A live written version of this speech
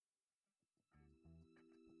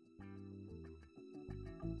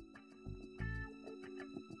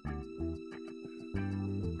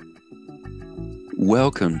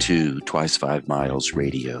Welcome to Twice 5 Miles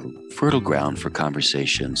Radio, fertile ground for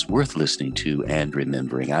conversations worth listening to and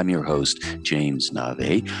remembering. I'm your host, James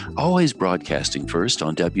Nave, always broadcasting first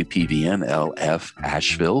on WPVM LF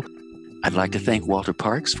Asheville. I'd like to thank Walter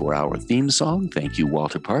Parks for our theme song. Thank you,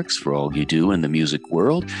 Walter Parks, for all you do in the music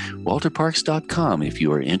world. WalterParks.com if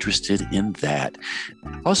you are interested in that.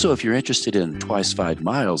 Also, if you're interested in Twice 5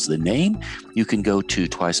 Miles, the name, you can go to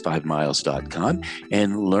twice5miles.com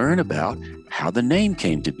and learn about how the name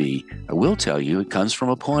came to be. I will tell you, it comes from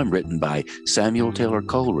a poem written by Samuel Taylor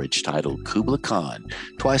Coleridge titled Kubla Khan.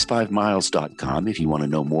 Twice5miles.com if you want to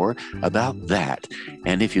know more about that.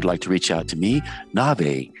 And if you'd like to reach out to me,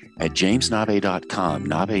 Nave at jamesnave.com.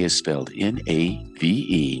 Nave is spelled Nave,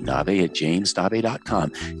 Nave at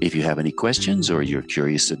jamesnave.com. If you have any questions or you're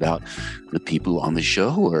curious about the people on the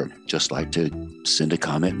show or just like to send a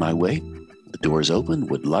comment my way, the door is open.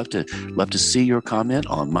 Would love to see your comment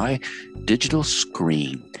on my digital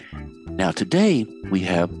screen. Now, today we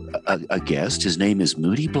have a guest. His name is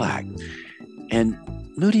mOody bLaCk. And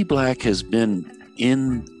mOody bLaCk has been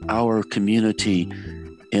in our community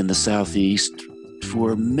in the Southeast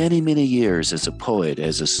for many, many years as a poet,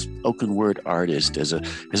 as a spoken word artist, as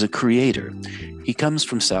a creator. He comes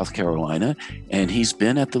from South Carolina, and he's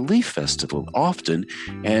been at the Leaf Festival often,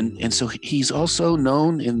 and so he's also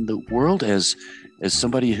known in the world as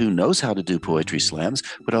somebody who knows how to do poetry slams,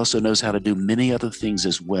 but also knows how to do many other things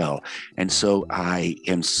as well. And so I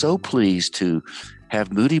am so pleased to have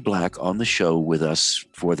mOody bLaCk on the show with us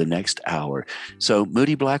for the next hour. So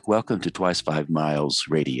mOody bLaCk, welcome to Twice 5 Miles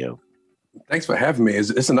Radio. Thanks for having me.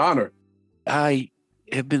 It's an honor. I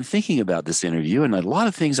have been thinking about this interview, and a lot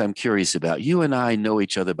of things I'm curious about. You and I know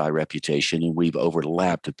each other by reputation, and we've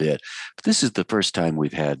overlapped a bit. But this is the first time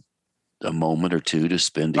we've had a moment or two to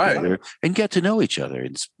spend together and get to know each other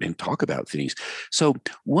and talk about things. So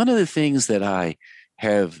one of the things that I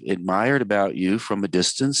have admired about you from a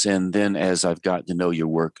distance, and then as I've gotten to know your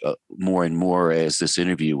work more and more as this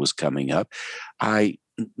interview was coming up, I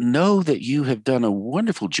know that you have done a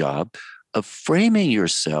wonderful job of framing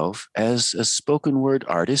yourself as a spoken word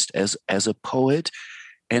artist, as a poet.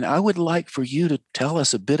 And I would like for you to tell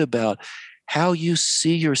us a bit about how you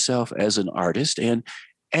see yourself as an artist and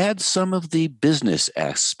add some of the business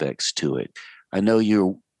aspects to it. I know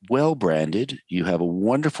you're well branded. You have a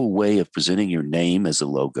wonderful way of presenting your name as a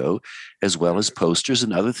logo, as well as posters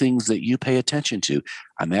and other things that you pay attention to.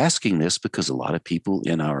 I'm asking this because a lot of people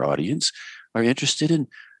in our audience are interested in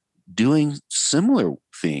doing similar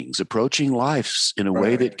things, approaching life in a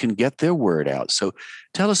way that can get their word out. So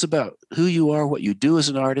tell us about who you are, what you do as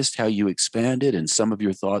an artist, how you expanded, and some of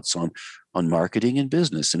your thoughts on marketing and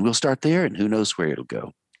business. And we'll start there, and who knows where it'll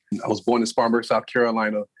go. I was born in Spartanburg, South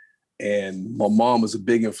Carolina, and my mom was a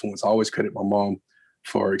big influence. I always credit my mom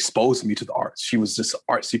for exposing me to the arts. She was just an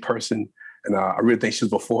artsy person, and I really think she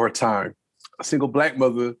was before her time. A single Black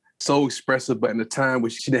mother, so expressive, but in a time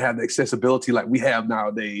where she didn't have the accessibility like we have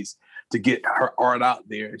nowadays to get her art out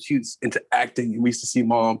there. She was into acting, and we used to see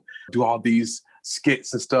mom do all these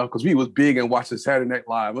skits and stuff because we was big and watching Saturday Night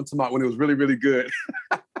Live. I'm talking about when it was really, really good.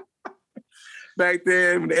 Back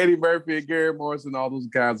then, when Eddie Murphy and Gary Morrison, all those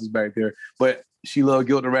guys was back there. But she loved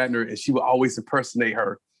Gilda Radner, and she would always impersonate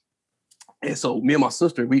her. And so me and my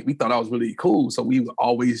sister, we thought that was really cool. So we would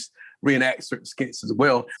always reenact certain skits as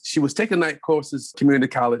well. She was taking night courses, community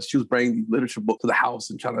college. She was bringing the literature book to the house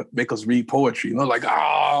and trying to make us read poetry. And I was like,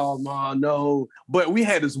 oh, Mom, no. But we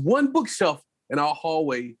had this one bookshelf in our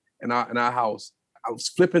hallway in our house. I was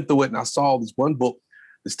flipping through it, and I saw this one book,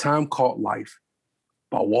 This Time Called Life,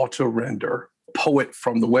 by Walter Render, a poet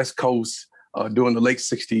from the West Coast during the late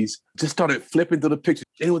 60s. Just started flipping through the pictures.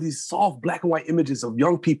 And it was these soft black and white images of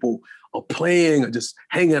young people playing or just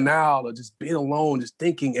hanging out or just being alone, just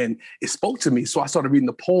thinking. And it spoke to me. So I started reading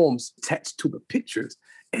the poems attached to the pictures.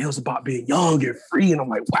 And it was about being young and free. And I'm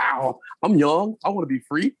like, wow, I'm young. I want to be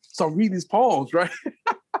free. So I'm reading these poems, right?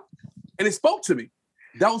 And it spoke to me.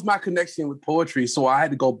 That was my connection with poetry. So I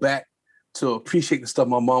had to go back to appreciate the stuff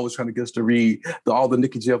my mom was trying to get us to read, all the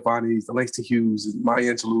Nikki Giovanni's, the Langston Hughes, and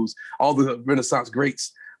Maya Angelou's, all the Renaissance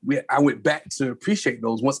greats. I went back to appreciate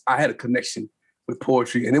those once I had a connection with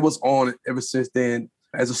poetry. And it was on ever since then.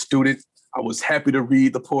 As a student, I was happy to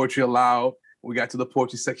read the poetry aloud. We got to the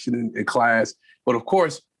poetry section in class. But of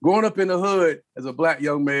course, growing up in the hood as a Black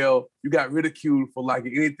young male, you got ridiculed for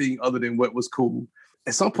liking anything other than what was cool.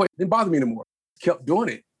 At some point, it didn't bother me anymore. Kept doing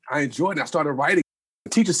it. I enjoyed it. I started writing.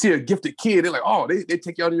 Teachers see a gifted kid, they're like, oh, they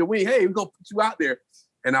take you under your wing. Hey, we're going to put you out there.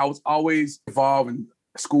 And I was always involved in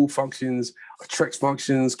school functions, church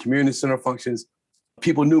functions, community center functions.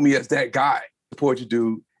 People knew me as that guy, the poetry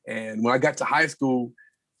dude. And when I got to high school,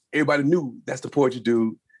 everybody knew that's the poetry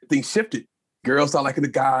dude. Things shifted. Girls start liking the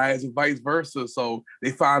guys and vice versa. So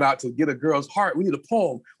they found out to get a girl's heart, we need a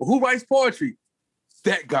poem. Well, who writes poetry?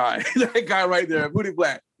 That guy, that guy right there, mOody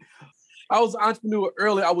bLaCk. I was an entrepreneur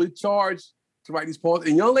early. I was charged to write these poems.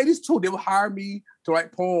 And young ladies too, they would hire me to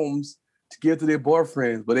write poems to give to their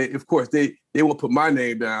boyfriends. But of course, they won't put my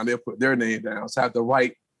name down. They'll put their name down. So I have to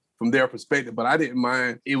write from their perspective. But I didn't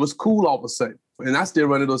mind. It was cool all of a sudden. And I still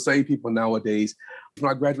run into those same people nowadays. When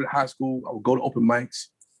I graduated high school, I would go to open mics.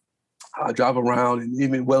 I drive around and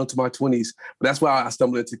even well into my 20s. But that's why I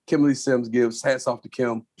stumbled into Kimberly Sims Gibbs. Hats off to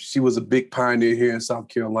Kim. She was a big pioneer here in South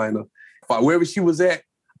Carolina. Wherever she was at,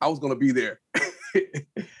 I was going to be there.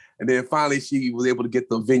 And then finally, she was able to get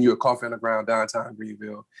the venue at Coffee Underground downtown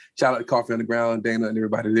Greenville. Shout out to Coffee Underground, Dana, and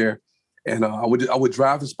everybody there. And I would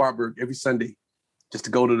drive to Spartanburg every Sunday just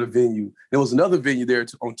to go to the venue. There was another venue there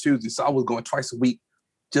on Tuesday, so I was going twice a week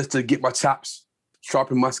just to get my chops,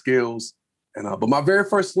 sharpen my skills. And but my very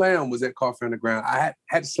first slam was at Coffee Underground. I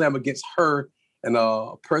had to slam against her and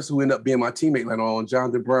a person who ended up being my teammate later on,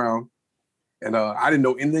 Jonathan Brown. And I didn't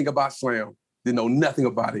know anything about slam. Didn't know nothing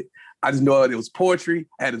about it. I just know that it was poetry.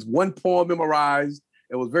 I had this one poem memorized.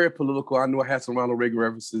 It was very political. I knew I had some Ronald Reagan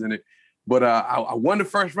references in it. But I won the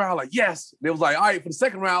first round, like, yes. And it was like, all right, for the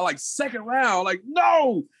second round, like,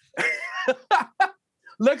 no.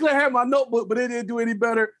 Luckily, I had my notebook, but it didn't do any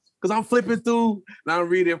better because I'm flipping through and I'm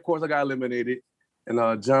reading. Of course, I got eliminated.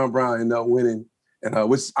 And John Brown ended up winning. And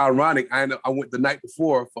which is ironic. I went the night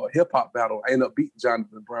before for a hip-hop battle. I ended up beating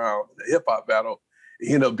Jonathan Brown in the hip-hop battle.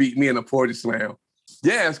 He ended up beating me in a poetry slam.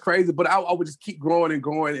 Yeah, it's crazy, but I would just keep growing and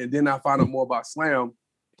growing, and then I found out more about slam.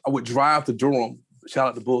 I would drive to Durham. Shout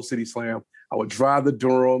out to Bull City Slam. I would drive to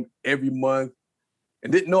Durham every month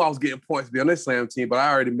and didn't know I was getting points to be on this slam team, but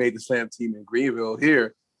I already made the slam team in Greenville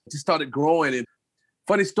here. Just started growing. And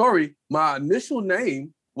funny story, my initial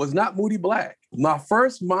name was not mOody bLaCk. My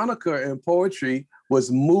first moniker in poetry was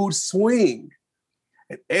Mood Swing.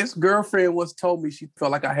 An ex-girlfriend once told me she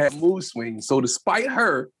felt like I had mood swings. So despite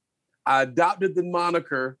her, I adopted the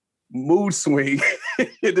moniker Mood Swing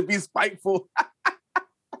to be spiteful.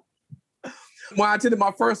 When I attended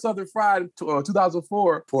my first Southern Fried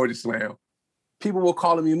 2004 Poetry Slam, people were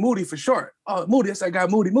calling me Moody for short. Oh, Moody, that's that guy,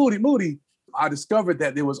 Moody. I discovered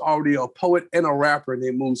that there was already a poet and a rapper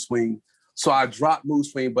named Mood Swing. So I dropped Mood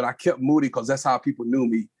Swing, but I kept Moody because that's how people knew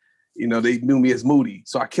me. You know, they knew me as Moody.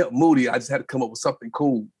 So I kept Moody. I just had to come up with something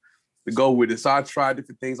cool to go with it. So I tried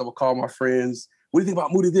different things. I would call my friends. What do you think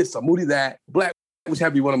about Moody this or Moody that? Black, which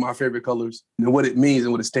happens to be one of my favorite colors, and what it means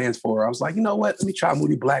and what it stands for. I was like, you know what? Let me try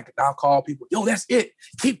mOody bLaCk. And I'll call people. Yo, that's it.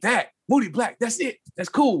 Keep that. mOody bLaCk. That's it. That's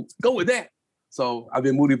cool. Go with that. So I've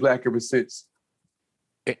been mOody bLaCk ever since.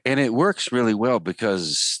 And it works really well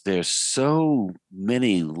because there's so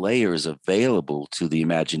many layers available to the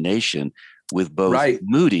imagination with both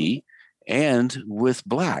mOody and with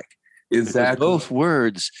bLaCk. Exactly. Because both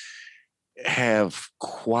words have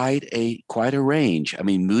quite a range. I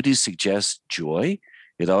mean, mOody suggests joy.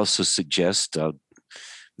 It also suggests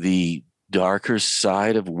the darker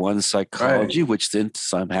side of one's psychology, which then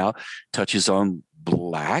somehow touches on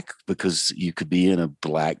bLaCk because you could be in a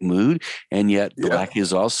black mood. And yet bLaCk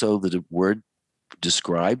is also the word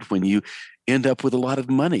described when you end up with a lot of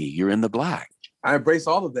money. You're in the black. I embrace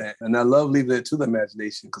all of that. And I love leaving it to the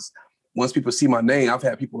imagination because once people see my name, I've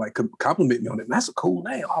had people like compliment me on it. That's a cool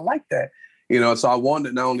name. I like that. You know, so I wanted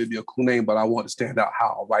it not only to be a cool name, but I wanted to stand out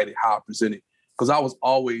how I write it, how I present it. Because I was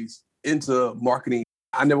always into marketing.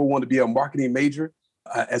 I never wanted to be a marketing major.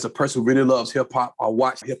 As a person who really loves hip hop, I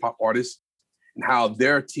watch hip hop artists and how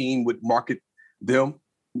their team would market them.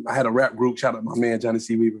 I had a rap group, shout out to my man, Johnny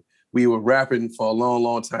C. Weaver. We were rapping for a long,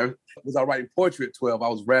 long time. Was I writing poetry at 12? I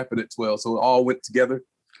was rapping at 12. So it all went together.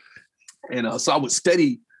 And so I would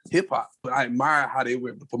study hip hop, but I admire how they were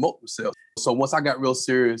able to promote themselves. So once I got real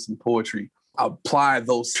serious in poetry, I applied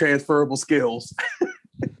those transferable skills,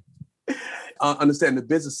 understand the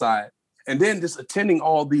business side. And then just attending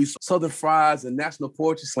all these Southern Frieds and National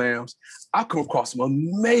Poetry Slams, I've come across some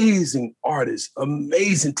amazing artists,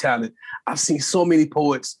 amazing talent. I've seen so many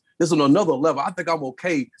poets. This is on another level. I think I'm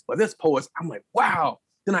okay, but there's poets, I'm like, wow.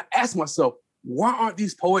 Then I ask myself, why aren't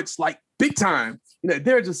these poets like big time? You know,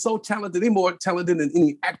 they're just so talented. They're more talented than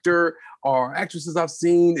any actor or actresses I've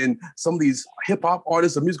seen, and some of these hip hop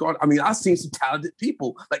artists or music artists. I mean, I've seen some talented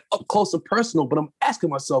people like up close and personal, but I'm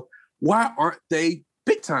asking myself, why aren't they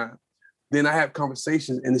big time? Then I have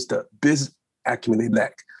conversations, and it's the business acumen they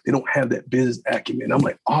lack. They don't have that business acumen. I'm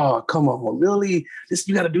like, oh, come on, really?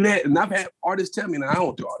 You got to do that. And I've had artists tell me, I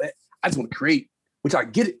don't do all that. I just want to create, which I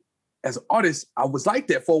get it. As an artist, I was like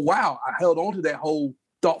that for a while. I held on to that whole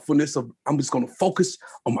thoughtfulness of I'm just going to focus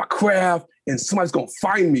on my craft and somebody's going to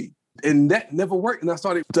find me. And that never worked. And I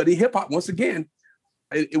started studying hip hop once again.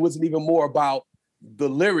 It wasn't even more about the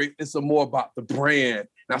lyric. It's more about the brand.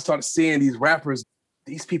 And I started seeing these rappers,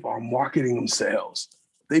 these people are marketing themselves.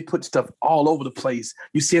 They put stuff all over the place.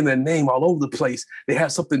 You see their name all over the place. They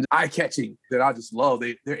have something eye-catching that I just love.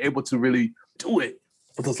 They're able to really do it.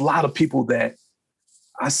 But there's a lot of people that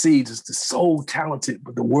I see just so talented,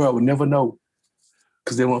 but the world will never know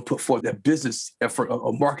because they want to put forth their business effort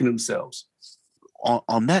of marketing themselves.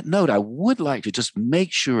 On that note, I would like to just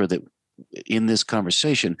make sure that in this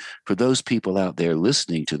conversation, for those people out there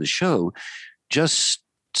listening to the show, just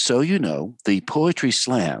so you know, the Poetry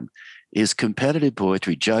Slam is competitive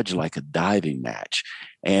poetry judged like a diving match.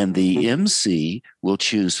 And the MC will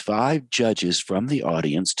choose 5 judges from the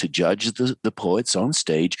audience to judge the poets on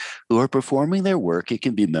stage who are performing their work. It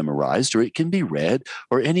can be memorized or it can be read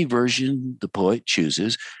or any version the poet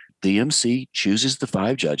chooses. The MC chooses the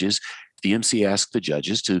 5 judges. The MC asks the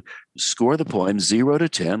judges to score the poem 0 to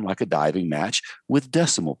 10 like a diving match with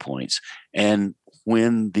decimal points. And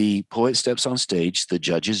when the poet steps on stage, the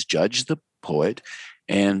judges judge the poet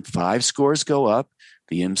and 5 scores go up.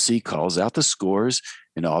 The MC calls out the scores,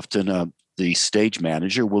 and often the stage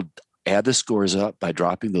manager will add the scores up by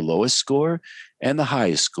dropping the lowest score and the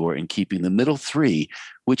highest score and keeping the middle 3,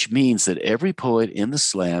 which means that every poet in the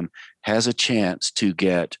slam has a chance to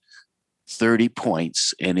get 30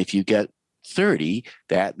 points. And if you get 30,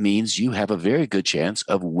 that means you have a very good chance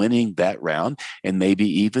of winning that round and maybe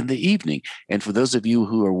even the evening. And for those of you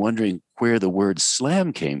who are wondering where the word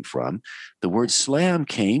slam came from, the word slam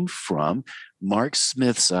came from Mark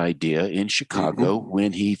Smith's idea in Chicago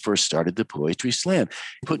when he first started the Poetry Slam.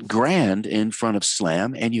 Put grand in front of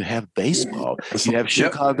slam and you have baseball. You have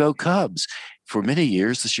Chicago Cubs. For many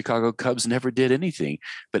years, the Chicago Cubs never did anything,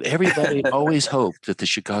 but everybody always hoped that the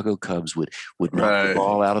Chicago Cubs would knock the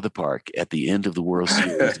ball out of the park at the end of the World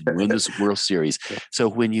Series and win this World Series. So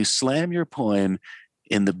when you slam your poem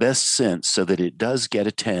in the best sense so that it does get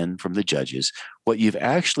a 10 from the judges, what you've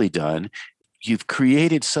actually done, you've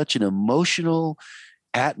created such an emotional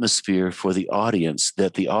atmosphere for the audience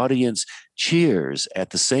that the audience cheers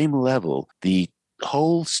at the same level the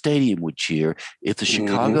whole stadium would cheer if the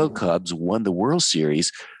Chicago Cubs won the World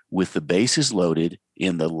Series with the bases loaded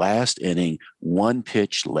in the last inning, 1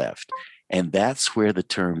 pitch left. And that's where the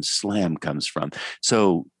term slam comes from.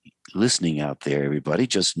 So listening out there, everybody,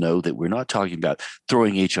 just know that we're not talking about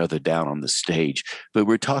throwing each other down on the stage, but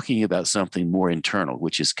we're talking about something more internal,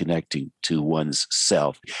 which is connecting to one's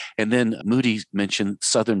self. And then Moody mentioned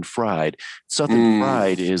Southern Fried. Southern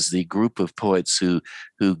Fried is the group of poets who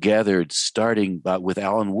gathered starting with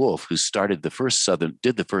Alan Wolfe, who did the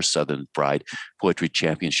first Southern Fried Poetry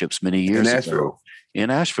Championships many years ago in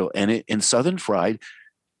Asheville. And Southern Fried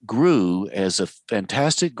grew as a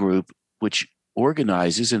fantastic group, which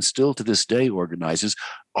organizes and still to this day organizes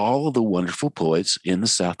all of the wonderful poets in the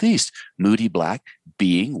Southeast, mOody bLaCk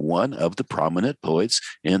being one of the prominent poets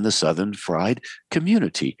in the Southern Fried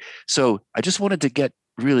community. So I just wanted to get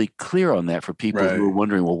really clear on that for people who are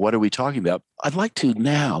wondering, well, what are we talking about? I'd like to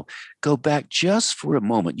now go back just for a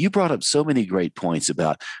moment. You brought up so many great points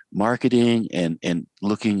about marketing and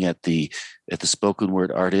looking at the spoken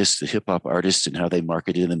word artists, the hip hop artists, and how they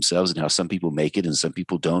marketed themselves and how some people make it and some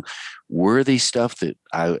people don't. Worthy stuff that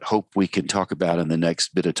I hope we can talk about in the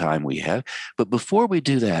next bit of time we have. But before we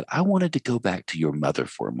do that, I wanted to go back to your mother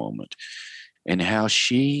for a moment and how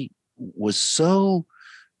she was so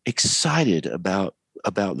excited about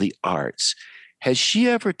the arts. Has she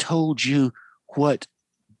ever told you what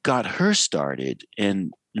got her started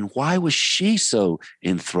and why was she so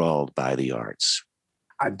enthralled by the arts?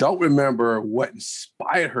 I don't remember what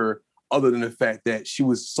inspired her other than the fact that she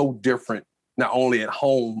was so different, not only at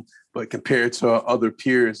home, but compared to her other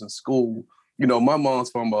peers in school. You know, my mom's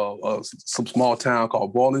from some small town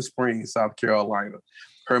called Bowling Springs, South Carolina.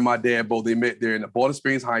 Her and my dad both, they met there in the Bowling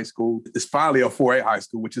Springs High School. It's finally a 4A high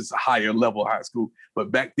school, which is a higher level high school.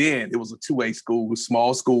 But back then, it was a 2A school,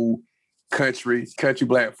 small school, country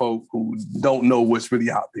Black folk who don't know what's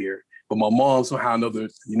really out there. But my mom, somehow or another,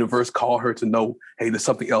 the universe called her to know, hey, there's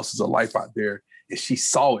something else, there's a life out there. And she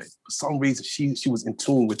saw it. For some reason, she was in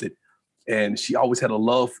tune with it. And she always had a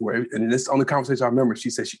love for it. And in this only conversation I remember,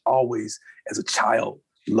 she said she always, as a child,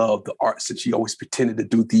 loved the arts. And she always pretended to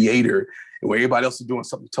do theater. And where everybody else was doing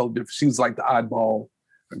something totally different, she was like the oddball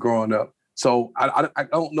growing up. So I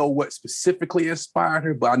don't know what specifically inspired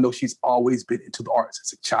her, but I know she's always been into the arts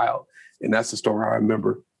as a child. And that's the story I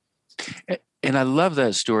remember. And I love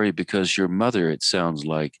that story because your mother, it sounds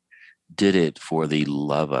like, did it for the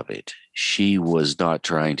love of it. She was not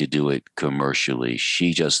trying to do it commercially.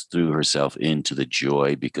 She just threw herself into the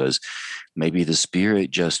joy because maybe the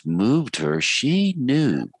spirit just moved her. She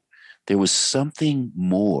knew there was something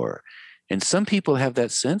more. And some people have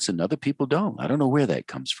that sense and other people don't. I don't know where that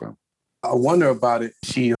comes from. I wonder about it.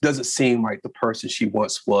 She doesn't seem like the person she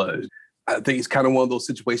once was. I think it's kind of one of those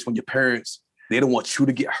situations when your parents, they don't want you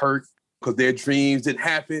to get hurt because their dreams didn't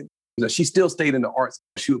happen. She still stayed in the arts.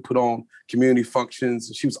 She would put on community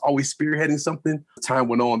functions. She was always spearheading something. Time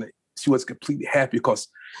went on that she was completely happy because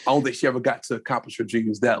I don't think she ever got to accomplish her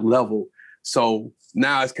dreams that level. So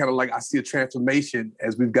now it's kind of like I see a transformation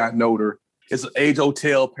as we've gotten older. It's an age-old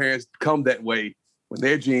tale. Parents come that way when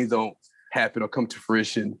their dreams don't happen or come to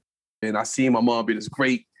fruition. And I see my mom be this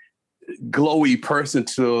great, glowy person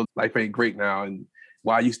to life ain't great now. And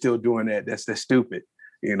why are you still doing that? That's stupid,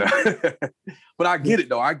 you know? But I get it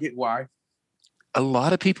though. I get why. A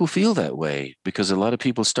lot of people feel that way because a lot of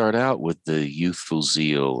people start out with the youthful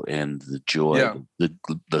zeal and the joy, Yeah.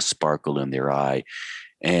 the sparkle in their eye.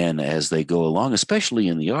 And as they go along, especially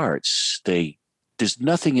in the arts, there's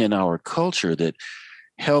nothing in our culture that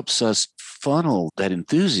helps us funnel that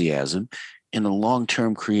enthusiasm in a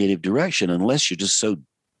long-term creative direction unless you're just so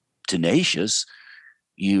tenacious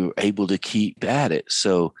you're able to keep at it.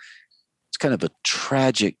 So it's kind of a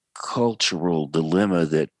tragic cultural dilemma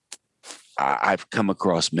that I've come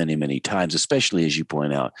across many, many times, especially as you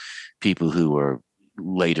point out, people who are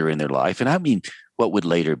later in their life. And I mean, what would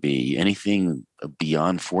later be? Anything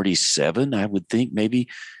beyond 47? I would think maybe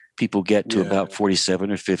people get to about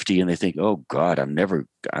 47 or 50 and they think, oh God, I'm never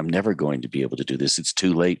going to be able to do this. It's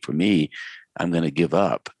too late for me. I'm going to give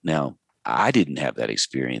up. Now, I didn't have that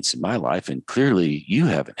experience in my life. And clearly you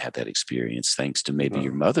haven't had that experience thanks to maybe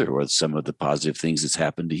your mother or some of the positive things that's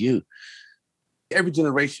happened to you. Every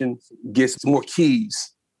generation gets more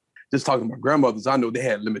keys. Just talking to my grandmothers, I know they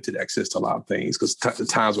had limited access to a lot of things because the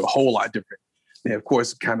times were a whole lot different. And of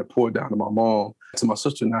course, it kind of poured down to my mom, to my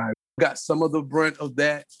sister and I. Got some of the brunt of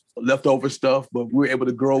that leftover stuff, but we were able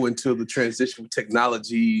to grow into the transition with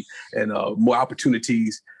technology and more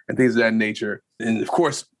opportunities and things of that nature. And of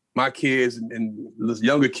course, my kids and the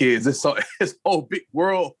younger kids, it's a whole big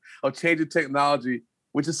world of changing technology,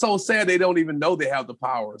 which is so sad they don't even know they have the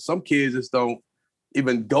power. Some kids just don't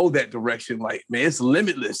even go that direction. Like, man, it's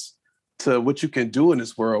limitless to what you can do in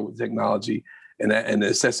this world with technology and the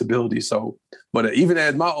accessibility. So, but even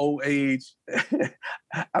at my old age,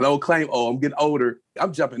 I don't claim, I'm getting older.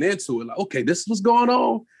 I'm jumping into it. Like, okay, this is what's going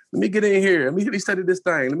on. Let me get in here. Let me study this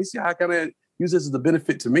thing. Let me see how can I use this as a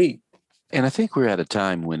benefit to me. And I think we're at a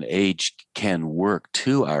time when age can work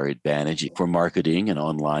to our advantage for marketing and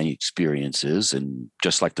online experiences. And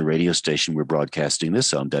just like the radio station we're broadcasting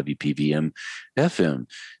this on, WPVM FM,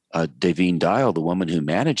 Davine Dial, the woman who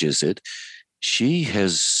manages it, she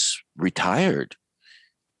has retired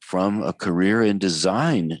from a career in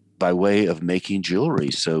design by way of making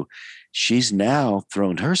jewelry. So she's now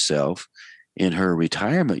thrown herself in her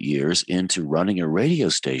retirement years into running a radio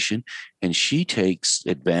station, and she takes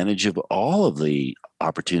advantage of all of the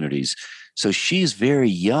opportunities. So she's very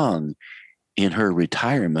young in her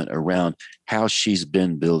retirement around how she's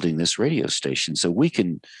been building this radio station. So we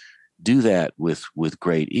can do that with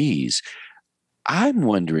great ease. I'm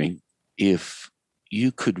wondering if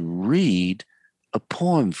you could read a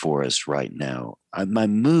poem for us right now. My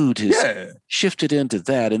mood has shifted into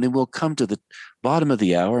that, and then we'll come to the bottom of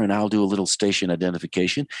the hour and I'll do a little station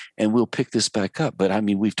identification and we'll pick this back up. But I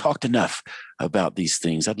mean, we've talked enough about these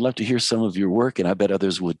things. I'd love to hear some of your work, and I bet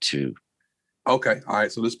others would too. Okay. All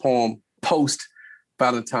right. So this poem, post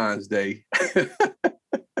Valentine's Day.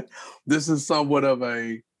 This is somewhat of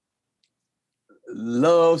a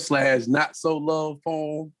love / not so love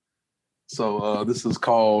poem. So this is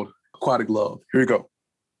called Aquatic Love. Here we go.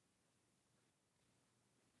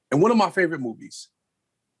 In one of my favorite movies,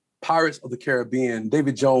 Pirates of the Caribbean,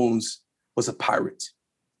 David Jones was a pirate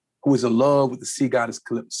who was in love with the sea goddess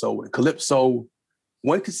Calypso. And Calypso,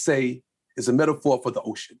 one could say, is a metaphor for the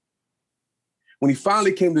ocean. When he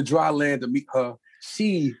finally came to dry land to meet her,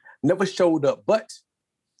 she never showed up. But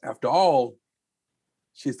after all,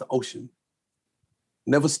 she's the ocean.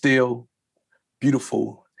 Never still,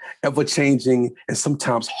 beautiful, ever-changing, and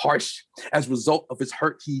sometimes harsh. As a result of his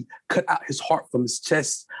hurt, he cut out his heart from his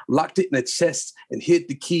chest, locked it in a chest, and hid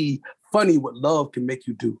the key. Funny what love can make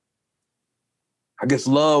you do. I guess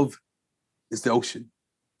love is the ocean.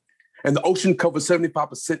 And the ocean covers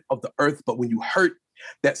 75% of the earth, but when you hurt,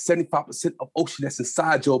 that 75% of ocean that's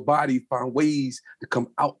inside your body find ways to come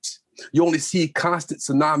out. You only see constant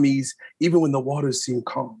tsunamis, even when the waters seem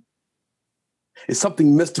calm. It's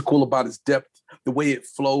something mystical about its depth, the way it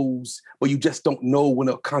flows, where you just don't know when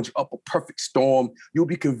it'll conjure up a perfect storm. You'll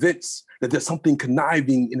be convinced that there's something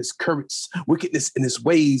conniving in its currents, wickedness in its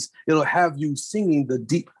ways. It'll have you singing the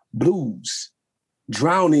deep blues,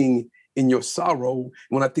 drowning in your sorrow.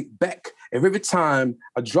 When I think back, every time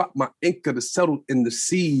I drop my anchor to settle in the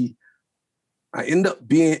sea, I end up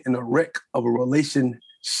being in a wreck of a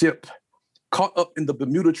relationship, caught up in the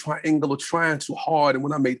Bermuda Triangle of trying too hard. And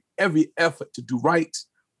when I made every effort to do right,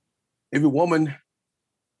 every woman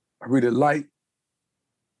I really liked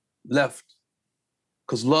left,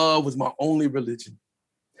 because love was my only religion.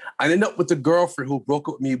 I ended up with a girlfriend who broke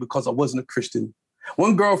up with me because I wasn't a Christian.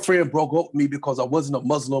 One girlfriend broke up with me because I wasn't a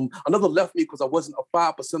Muslim. Another left me because I wasn't a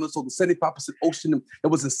 5%. So the 75% ocean that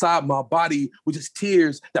was inside my body was just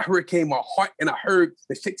tears that hurricane my heart. And I heard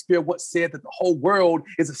that Shakespeare once said that the whole world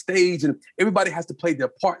is a stage and everybody has to play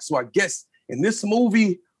their part. So I guess in this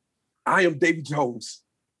movie, I am Davy Jones.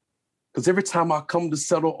 Because every time I come to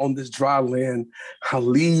settle on this dry land, I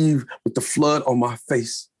leave with the flood on my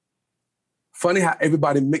face. Funny how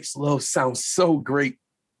everybody makes love sound so great.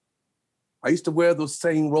 I used to wear those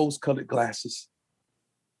same rose-colored glasses.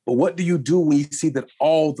 But what do you do when you see that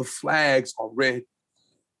all the flags are red?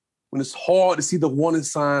 When it's hard to see the warning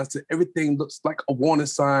signs, that everything looks like a warning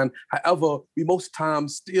sign. However, we most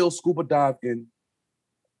times still scuba dive in.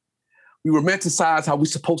 We romanticize how we're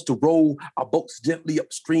supposed to row our boats gently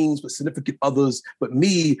up streams with significant others. But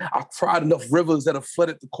me, I've cried enough rivers that have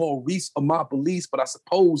flooded the coral reefs of my beliefs. But I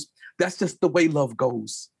suppose that's just the way love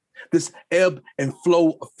goes. This ebb and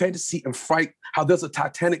flow of fantasy and fright, how there's a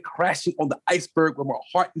Titanic crashing on the iceberg where my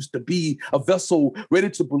heart used to be, a vessel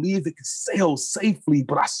ready to believe it could sail safely.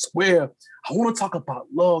 But I swear, I want to talk about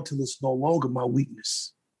love till it's no longer my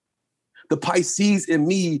weakness. The Pisces in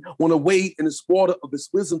me want to wade in this water of its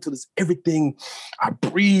wisdom till it's everything I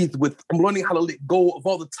breathe with. I'm learning how to let go of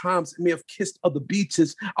all the times it may have kissed other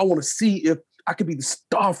beaches. I want to see if I could be the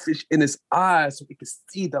starfish in its eyes so it can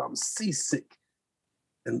see that I'm seasick.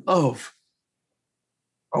 And love,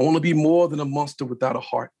 I want to be more than a monster without a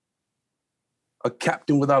heart, a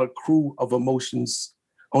captain without a crew of emotions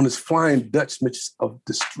on this flying Dutchman of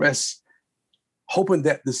distress, hoping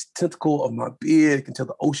that this tentacle of my beard can tell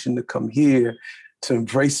the ocean to come here to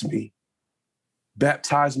embrace me,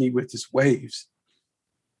 baptize me with its waves,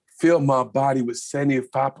 fill my body with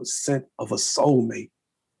 75% of a soulmate.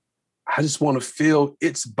 I just want to feel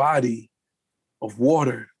its body of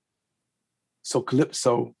water. So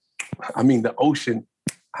Calypso, I mean the ocean,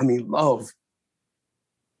 I mean love,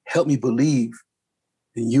 help me believe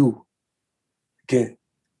in you again.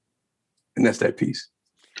 And that's that piece.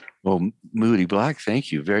 Well, mOody bLaCk,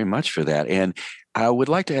 thank you very much for that. And I would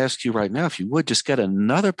like to ask you right now, if you would, just get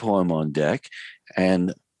another poem on deck.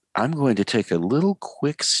 And I'm going to take a little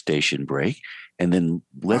quick station break. And then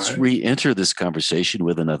let's re-enter this conversation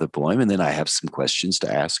with another poem. And then I have some questions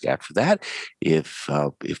to ask after that, if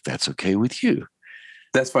that's okay with you.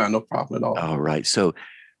 That's fine. No problem at all. All right. So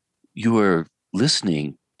you are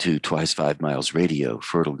listening to Twice 5 Miles Radio,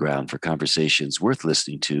 fertile ground for conversations worth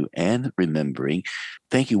listening to and remembering.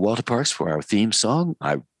 Thank you, Walter Parks, for our theme song.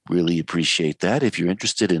 I really appreciate that. If you're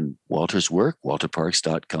interested in Walter's work,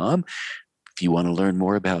 walterparks.com. If you want to learn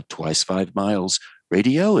more about Twice 5 Miles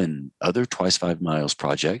Radio and other Twice 5 Miles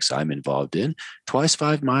projects I'm involved in,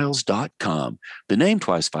 twice5miles.com. The name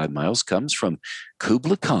Twice 5 Miles comes from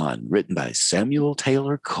Kubla Khan, written by Samuel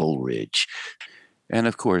Taylor Coleridge. And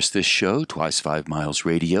of course, this show, Twice 5 Miles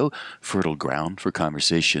Radio, fertile ground for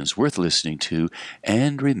conversations worth listening to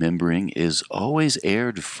and remembering, is always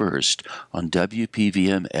aired first on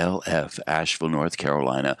WPVM LF, Asheville, North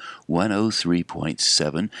Carolina,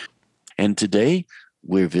 103.7. And today,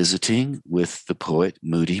 we're visiting with the poet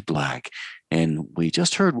mOody bLaCk. And we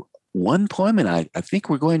just heard one poem, and I think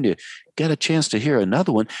we're going to get a chance to hear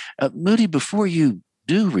another one. mOody, before you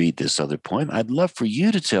do read this other poem, I'd love for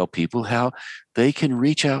you to tell people how they can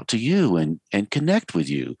reach out to you and connect with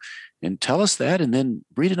you. And tell us that, and then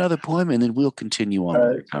read another poem, and then we'll continue on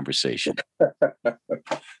with the conversation.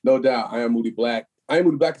 No doubt. I am mOody bLaCk. I am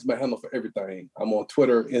mOody bLaCk is my handle for everything. I'm on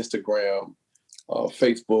Twitter, Instagram,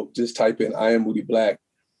 Facebook. Just type in I am mOody bLaCk.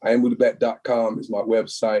 IamMoodyBlack.com is my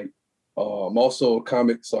website. I'm also a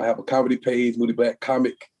comic, so I have a comedy page, mOody bLaCk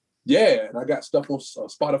Comic. Yeah, and I got stuff on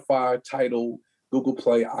Spotify, Tidal, Google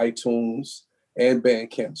Play, iTunes, and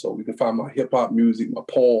Bandcamp. So you can find my hip hop music, my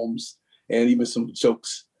poems, and even some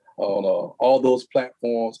jokes on all those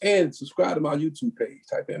platforms. And subscribe to my YouTube page.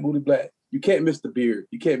 Type in mOody bLaCk. You can't miss the beard.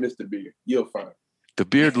 You can't miss the beard. You'll find it. The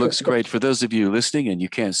beard looks great. For those of you listening and you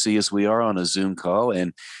can't see us, we are on a Zoom call,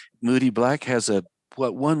 and mOody bLaCk has a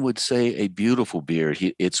what one would say a beautiful beard.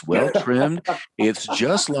 It's well trimmed. It's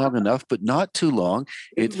just long enough, but not too long.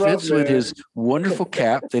 It It's rough, fits with man. his wonderful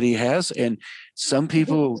cap that he has. And some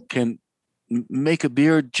people can make a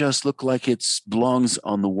beard just look like it belongs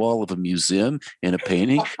on the wall of a museum in a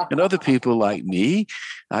painting. And other people like me,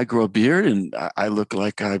 I grow a beard and I look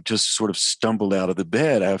like I've just sort of stumbled out of the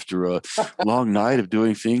bed after a long night of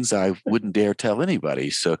doing things I wouldn't dare tell anybody.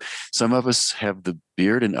 So some of us have the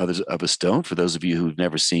beard and others of us don't. For those of you who've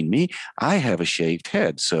never seen me, I have a shaved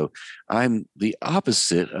head. So I'm the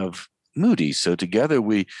opposite of Moody. So together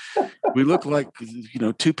we look like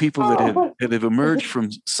two people Oh. that have emerged from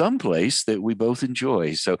some place that we both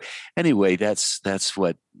enjoy. So anyway, that's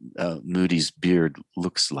what Moody's beard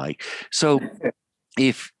looks like. So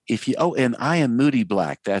if you and I am Moody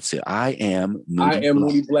bLaCk. That's it. I am I Moody am bLaCk.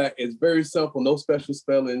 Moody bLaCk. It's very simple, no special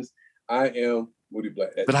spellings. I am Moody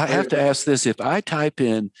bLaCk. But That's I very have to ask this: if I type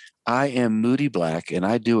in "I am Moody bLaCk" and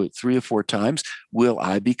I do it 3 or 4 times, will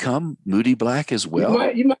I become Moody bLaCk as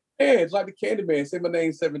well? you might it's like the candy man. Say my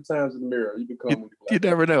name 7 times in the mirror. You You, become Moody you bLaCk.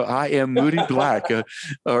 never know. I am Moody bLaCk.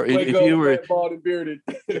 Or Wake if up, you were fat, bald, and bearded.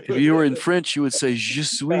 in French, you would say "Je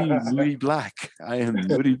suis Moody bLaCk." I am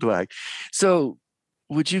Moody bLaCk. So,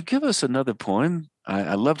 would you give us another poem?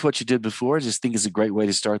 I loved what you did before. I just think it's a great way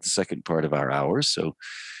to start the second part of our hours. So,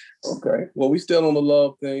 Okay. Well, we still on the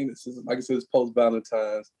love thing. This is, like I said, it's post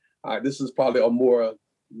Valentine's. All right. This is probably a more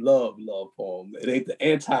love poem. It ain't the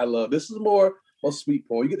anti-love. This is more a sweet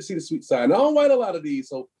poem. You get to see the sweet side. And I don't write a lot of these,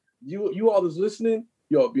 so you all that's listening,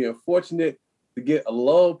 you're being fortunate to get a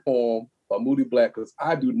love poem by Moody bLaCk, because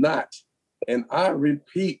I do not, and I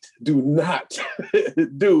repeat, do not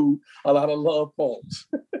do a lot of love poems.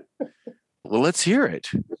 well, let's hear it.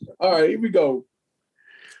 All right, here we go.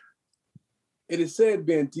 It is said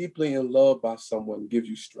being deeply in love by someone gives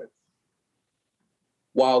you strength.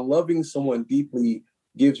 While loving someone deeply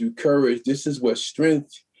gives you courage, this is where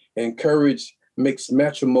strength and courage makes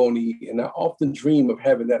matrimony. And I often dream of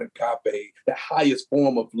having that agape, the highest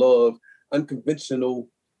form of love, unconventional,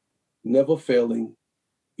 never failing,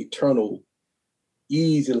 eternal,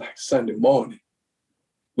 easy like Sunday morning,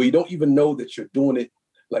 where you don't even know that you're doing it,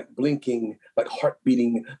 like blinking, like heart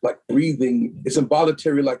beating, like breathing. It's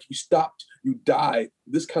involuntary, like you stopped, you died.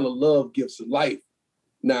 This kind of love gives life.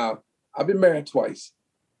 Now, I've been married twice.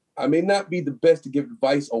 I may not be the best to give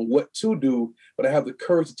advice on what to do, but I have the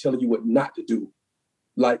courage to tell you what not to do.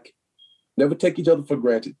 Like, never take each other for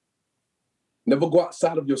granted. Never go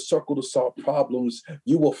outside of your circle to solve problems.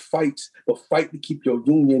 You will fight, but fight to keep your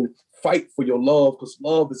union. Fight for your love, because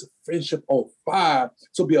love is a friendship on fire.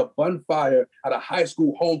 So be a bonfire at a high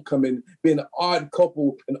school homecoming, being an odd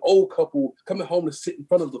couple, an old couple, coming home to sit in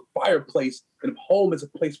front of the fireplace. And if home is a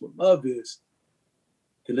place where love is,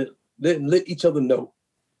 then let each other know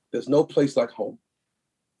there's no place like home.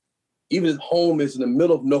 Even if home is in the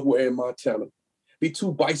middle of nowhere in Montana, be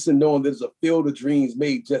two bison knowing there's a field of dreams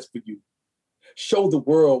made just for you. Show the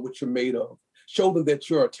world what you're made of. Show them that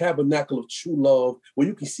you're a tabernacle of true love, where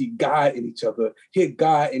you can see God in each other, hear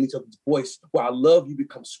God in each other's voice, where I love you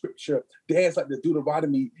becomes scripture. Dance like the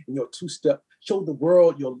Deuteronomy in your two-step. Show the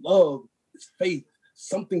world your love is faith,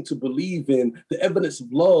 something to believe in, the evidence of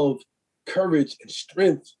love, courage, and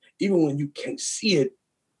strength, even when you can't see it.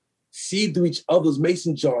 See through each other's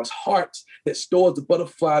mason jars, hearts that stores the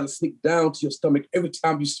butterfly to sneak down to your stomach every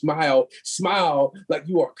time you smile. Smile like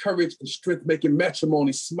you are courage and strength making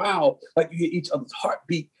matrimony. Smile like you hear each other's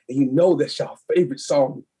heartbeat and you know that's your favorite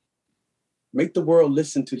song. Make the world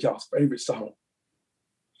listen to y'all's favorite song.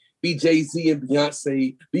 Be Jay-Z and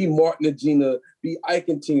Beyonce, be Martin and Gina, be Ike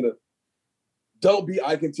and Tina. Don't be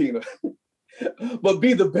Ike and Tina, but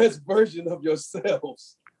be the best version of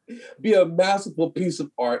yourselves. Be a masterful piece of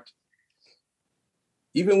art.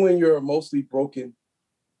 Even when you're mostly broken,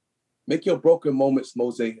 make your broken moments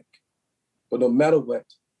mosaic. But no matter what,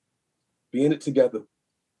 be in it together,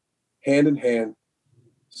 hand in hand,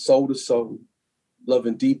 soul to soul,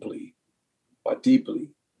 loving deeply, by deeply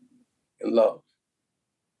in love.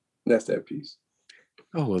 And that's that piece.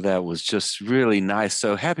 Oh, well, that was just really nice.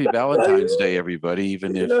 So happy Valentine's Day, everybody,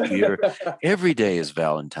 even if every day is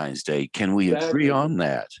Valentine's Day. Can we agree on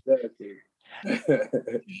that? Exactly.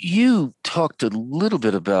 You talked a little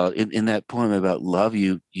bit about in that poem about love.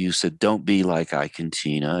 You said, "Don't be like Ike and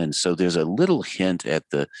Tina," and so there's a little hint at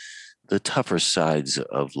the tougher sides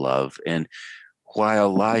of love. And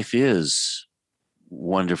while life is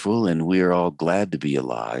wonderful and we're all glad to be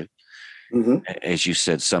alive, as you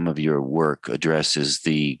said, some of your work addresses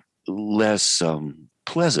the less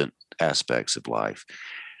pleasant aspects of life.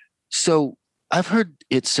 So I've heard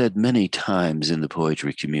it said many times in the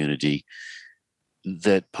poetry community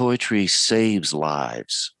that poetry saves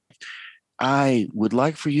lives. I would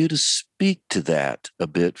like for you to speak to that a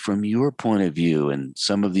bit from your point of view and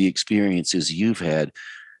some of the experiences you've had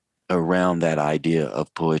around that idea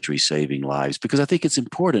of poetry saving lives, because I think it's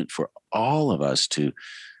important for all of us to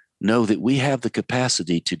know that we have the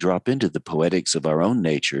capacity to drop into the poetics of our own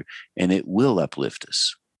nature and it will uplift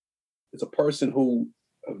us. As a person who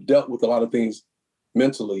have dealt with a lot of things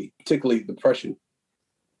mentally, particularly depression,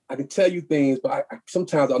 I can tell you things, but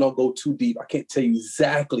sometimes I don't go too deep. I can't tell you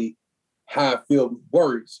exactly how I feel with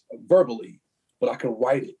words verbally, but I can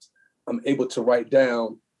write it. I'm able to write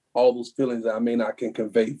down all those feelings that I may not can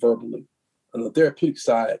convey verbally. On the therapeutic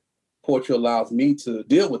side, poetry allows me to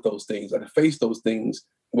deal with those things. I can face those things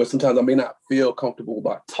where sometimes I may not feel comfortable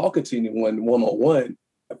about talking to anyone one-on-one.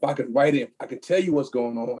 If I can write it, I can tell you what's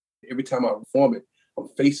going on. Every time I perform it, I'm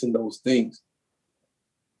facing those things.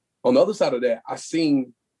 On the other side of that, I've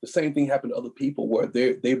seen the same thing happen to other people where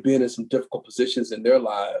they've been in some difficult positions in their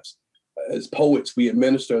lives. As poets, we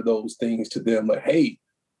administer those things to them like, hey,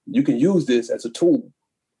 you can use this as a tool.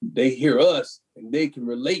 They hear us and they can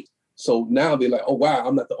relate. So now they're like, oh, wow,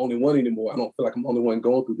 I'm not the only one anymore. I don't feel like I'm the only one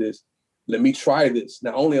going through this. Let me try this.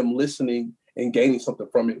 Not only I'm listening and gaining something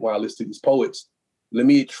from it while I listen to these poets, let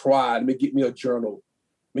me get me a journal.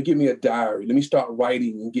 Let me get me a diary. Let me start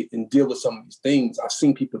writing and deal with some of these things. I've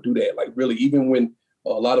seen people do that. Like really, even when a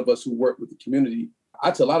lot of us who work with the community,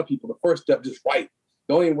 I tell a lot of people the first step, just write.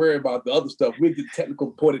 Don't even worry about the other stuff. We'll get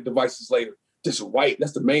technical poetic devices later. Just write.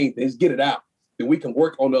 That's the main thing. Just get it out. Then we can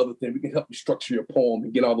work on the other thing. We can help you structure your poem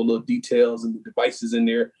and get all the little details and the devices in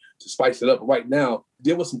there to spice it up. But right now,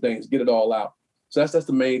 deal with some things, get it all out. So that's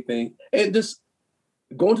the main thing. And just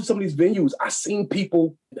going to some of these venues, I've seen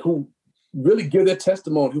people who really give their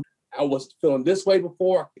testimony. I was feeling this way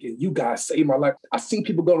before, and you guys saved my life. I've seen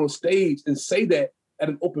people go on stage and say that at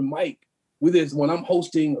an open mic, whether it's when I'm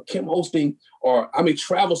hosting or Kim hosting, or I may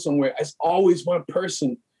travel somewhere. It's always one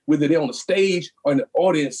person, whether they're on the stage or in the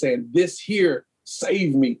audience, saying, this here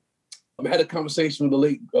saved me. I had a conversation with the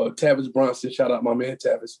late Tavis Bronson. Shout out my man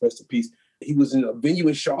Tavis, rest in peace. He was in a venue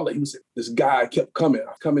in Charlotte. This guy kept coming.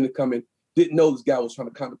 Didn't know this guy was trying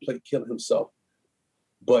to contemplate killing himself.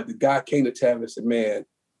 But the guy came to Tavis and said, man,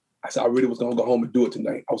 I said, I really was going to go home and do it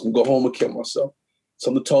tonight. I was going to go home and kill myself.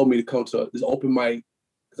 Someone told me to come to this open mic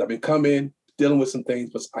because I've been coming, dealing with some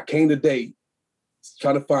things, but I came today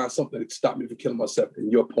trying to find something to stop me from killing myself,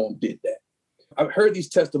 and your poem did that. I've heard these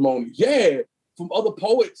testimonies, from other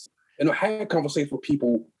poets, and I had conversations with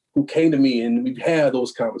people who came to me, and we've had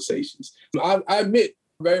those conversations. I admit,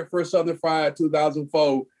 very first Southern Friday,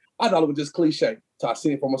 2004, I thought it was just cliche, so I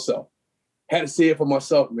seen it for myself. Had to see it for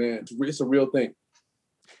myself, man. It's a real thing.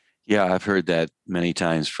 Yeah, I've heard that many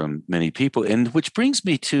times from many people. And which brings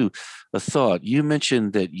me to a thought. You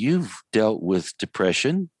mentioned that you've dealt with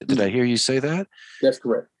depression. Did I hear you say that? That's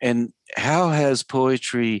correct. And how has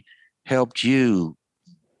poetry helped you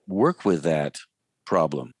work with that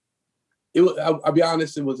problem? I'll be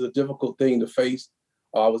honest, it was a difficult thing to face.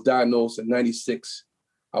 I was diagnosed in 96.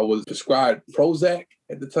 I was prescribed Prozac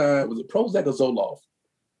at the time. Was it Prozac or Zoloft?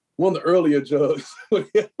 One of the earlier drugs.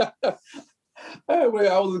 I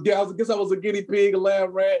guess I was a guinea pig, a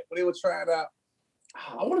lab rat, when they were trying out.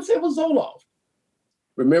 I want to say it was Zoloft.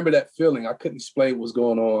 Remember that feeling? I couldn't explain what was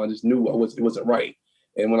going on. I just knew it wasn't right.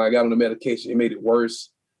 And when I got on the medication, it made it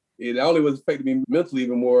worse. It not only was affecting me mentally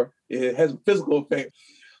even more, it has a physical effect.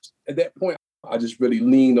 At that point, I just really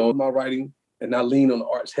leaned on my writing and I leaned on the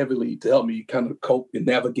arts heavily to help me kind of cope and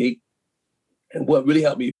navigate. And what really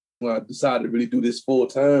helped me when I decided to really do this full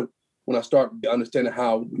time, when I start understanding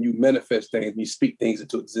how when you manifest things, you speak things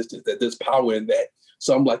into existence, that there's power in that.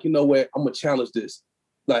 So I'm like, you know what? I'm going to challenge this.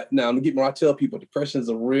 Like now, I tell people depression is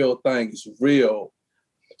a real thing. It's real.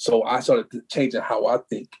 So I started changing how I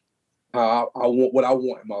think, how I want what I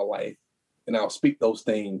want in my life. And I'll speak those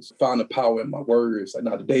things, find the power in my words. Like,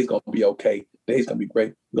 now, the day's going to be okay. The day's going to be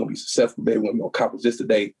great. We're going to be successful today. We're going to accomplish this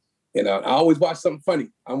today. And I always watch something funny.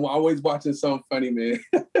 I'm always watching something funny, man.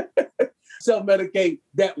 Self-medicate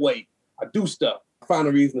that way. I do stuff. I find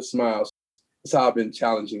a reason to smile. That's how I've been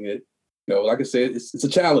challenging it. Like I said, it's a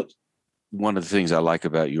challenge. One of the things I like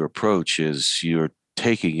about your approach is you're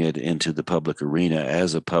taking it into the public arena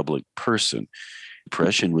as a public person.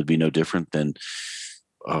 Depression would be no different than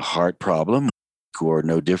a heart problem or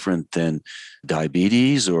no different than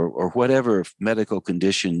diabetes or whatever medical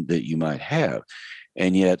condition that you might have.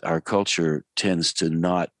 And yet our culture tends to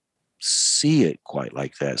not see it quite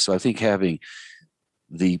like that. So I think having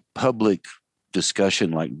the public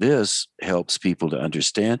discussion like this helps people to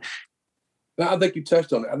understand. Now, I think you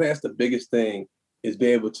touched on it. I think that's the biggest thing is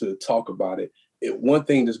being able to talk about it. one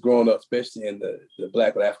thing that's growing up, especially in the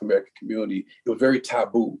Black and African American community, it was very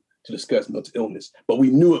taboo to discuss mental illness, but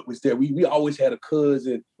we knew it was there. We always had a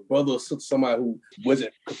cousin, a brother, or sister, somebody who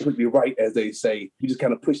wasn't completely right, as they say. We just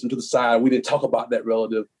kind of pushed them to the side. We didn't talk about that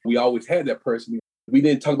relative. We always had that person. We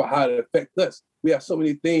didn't talk about how it affects us. We have so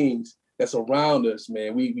many things that's around us,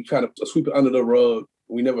 man. We try to sweep it under the rug.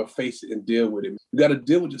 We never face it and deal with it. You got to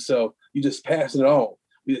deal with yourself. You just pass it on.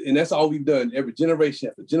 And that's all we've done every generation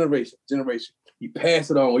after generation. We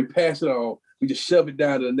pass it on. We just shove it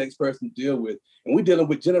down to the next person to deal with. And we're dealing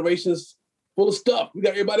with generations full of stuff. We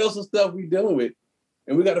got everybody else's stuff we're dealing with.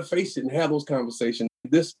 And we got to face it and have those conversations.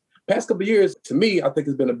 This past couple of years, to me, I think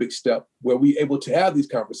has been a big step where we're able to have these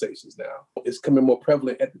conversations now. It's coming more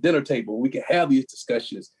prevalent at the dinner table. We can have these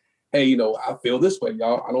discussions. Hey, I feel this way,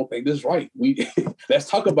 y'all. I don't think this is right. Let's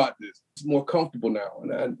talk about this. It's more comfortable now.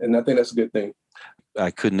 And I think that's a good thing. I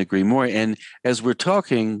couldn't agree more. And as we're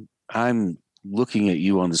talking, I'm looking at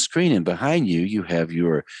you on the screen, and behind you, you have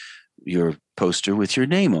your poster with your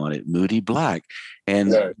name on it, mOody bLaCk.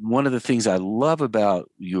 And Right. One of the things I love about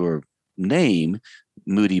your name,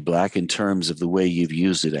 mOody bLaCk, in terms of the way you've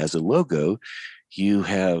used it as a logo, you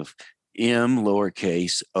have M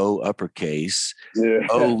lowercase, O uppercase,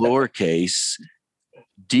 O lowercase,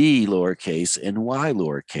 D lowercase, and Y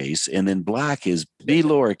lowercase. And then bLaCk is B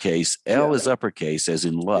lowercase, L is uppercase, as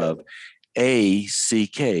in love,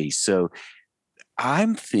 ACK. So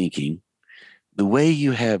I'm thinking the way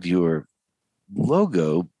you have your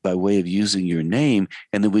logo by way of using your name,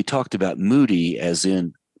 and then we talked about mOody as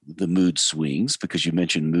in the mood swings, because you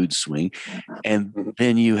mentioned mood swing, and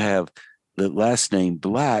then you have the last name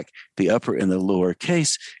bLaCk, the upper and the lower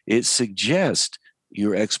case. It suggests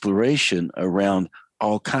your exploration around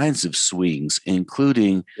all kinds of swings,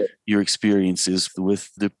 including your experiences with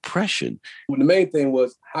depression. Well, the main thing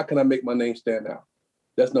was, how can I make my name stand out?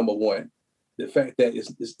 That's number one. The fact that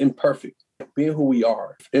it's imperfect. Being who we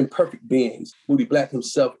are, imperfect beings. mOody bLaCk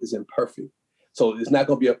himself is imperfect. So it's not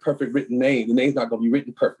going to be a perfect written name. The name's not going to be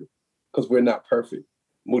written perfect because we're not perfect.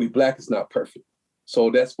 mOody bLaCk is not perfect. So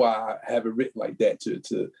that's why I have it written like that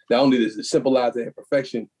to not only to symbolize that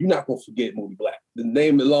imperfection, you're not going to forget mOody bLaCk. The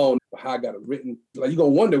name alone, how I got it written, like you're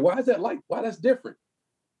going to wonder, why is that like? Why that's different?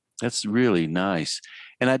 That's really nice.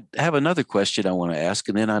 And I have another question I want to ask,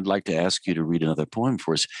 and then I'd like to ask you to read another poem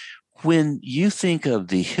for us. When you think of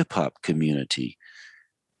the hip hop community,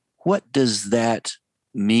 what does that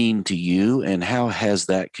mean to you, and how has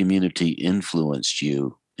that community influenced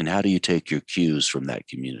you, and how do you take your cues from that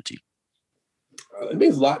community? It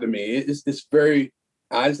means a lot to me. It's very,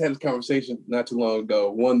 I just had this conversation not too long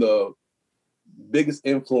ago. One of the biggest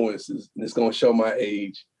influences, and it's going to show my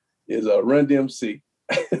age, is Run DMC.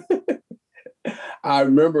 I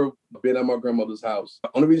remember being at my grandmother's house.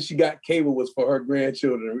 The only reason she got cable was for her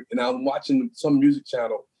grandchildren. And I'm watching some music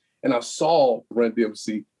channel and I saw Run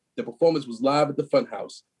DMC. The performance was live at the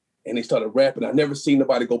Funhouse and they started rapping. I never seen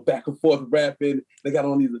nobody go back and forth rapping. They got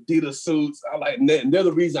on these Adidas suits. And they're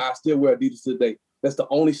the reason I still wear Adidas today. That's the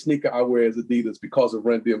only sneaker I wear is Adidas because of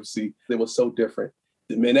Run DMC. They were so different.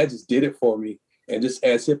 Man, that just did it for me. And just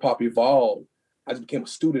as hip hop evolved, I just became a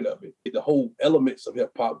student of it. The whole elements of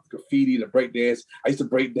hip hop, graffiti, the break dance. I used to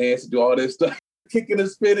break dance and do all this stuff, kicking and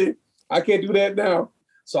spinning. I can't do that now.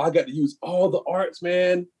 So I got to use all the arts,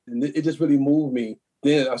 man. And it just really moved me.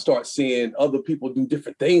 Then I start seeing other people do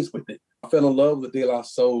different things with it. I fell in love with the De La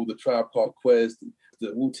Soul, the Tribe Called Quest,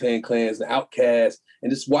 the Wu-Tang Clans, the Outkast,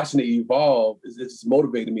 and just watching it evolve, it's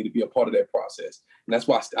motivated me to be a part of that process. And that's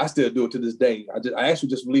why I still do it to this day. I actually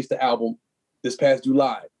just released the album this past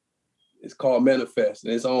July. It's called Manifest,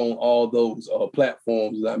 and it's on all those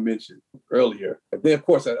platforms that I mentioned earlier. And then, of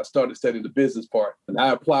course, I started studying the business part, and I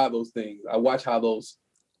apply those things. I watch how those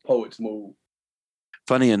poets move.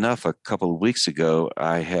 Funny enough, a couple of weeks ago,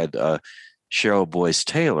 I had Cheryl Boyce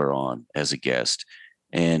Taylor on as a guest,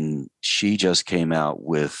 and she just came out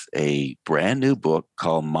with a brand new book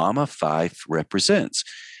called Mama Fife Represents.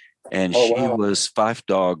 And she was Fife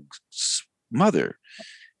Dog's mother.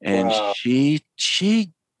 And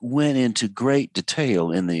she went into great detail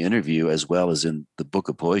in the interview, as well as in the book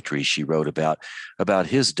of poetry she wrote about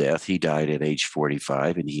his death. He died at age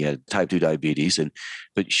 45 and he had type 2 diabetes.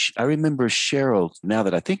 I remember Cheryl, now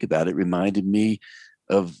that I think about it, reminded me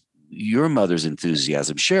of your mother's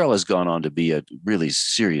enthusiasm. Cheryl has gone on to be a really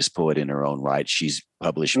serious poet in her own right. She's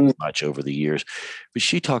published much over the years, but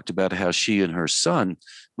she talked about how she and her son,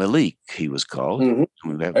 Malik, he was called,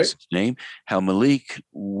 that was his name, how Malik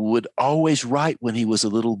would always write when he was a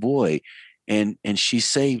little boy, and she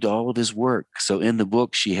saved all of his work. So in the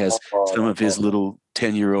book, she has some of his little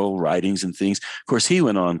 10-year-old writings and things. Of course, he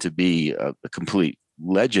went on to be a complete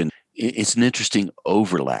legend it's an interesting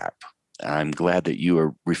overlap. I'm glad that you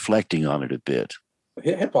are reflecting on it a bit.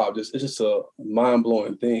 Hip hop it's just a mind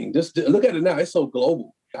blowing thing. Just look at it now; it's so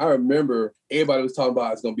global. I remember everybody was talking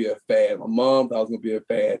about it's gonna be a fad. My mom thought it was gonna be a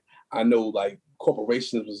fad. I know like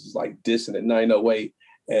corporations was just like dissing it, not in no way.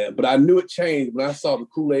 But I knew it changed when I saw the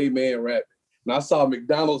Kool-Aid Man rap. And I saw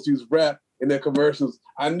McDonald's use rap in their commercials.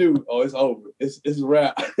 I knew, oh, it's over. It's a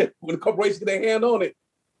rap. When the corporations get their hand on it,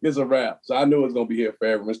 it's a rap. So I knew it was gonna be here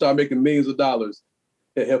forever. When it started making millions of dollars,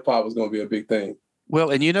 hip hop was gonna be a big thing.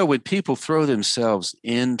 Well, and when people throw themselves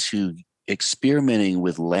into experimenting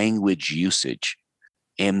with language usage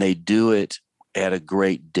and they do it at a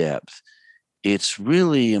great depth, it's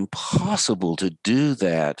really impossible to do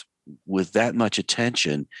that with that much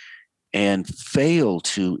attention and fail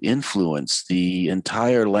to influence the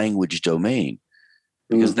entire language domain,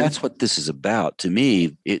 because that's what this is about. To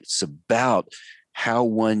me, it's about how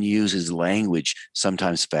one uses language,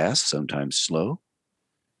 sometimes fast, sometimes slow,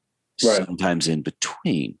 Right. sometimes in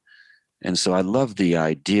between. And so I love the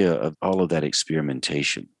idea of all of that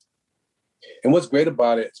experimentation. And what's great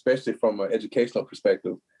about it, especially from an educational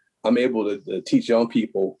perspective, I'm able to teach young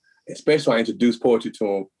people, especially when I introduce poetry to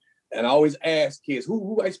them. And I always ask kids,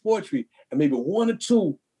 who writes poetry? And maybe one or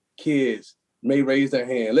two kids may raise their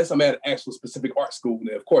hand. Unless I'm at an actual specific art school. And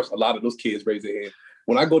of course, a lot of those kids raise their hand.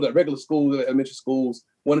 When I go to regular schools, elementary schools,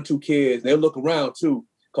 one or two kids, they'll look around too,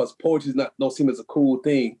 because poetry don't seem as a cool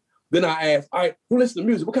thing. Then I ask, all right, who listens to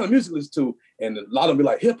music? What kind of music listen to? And a lot of them be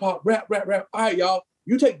like, hip hop, rap. All right, y'all,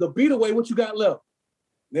 you take the beat away, what you got left?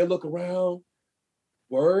 They'll look around,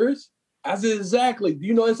 words. I said, exactly. Do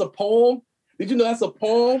you know it's a poem? Did you know that's a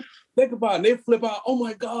poem? Think about it. And they flip out, oh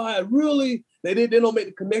my God, really? They don't make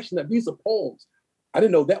the connection that these are poems. I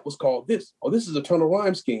didn't know that was called this. Oh, this is a turn of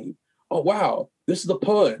rhyme scheme. Oh, wow, this is a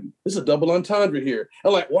pun. This is a double entendre here.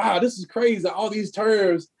 I'm like, wow, this is crazy. All these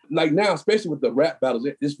terms, like now, especially with the rap battles,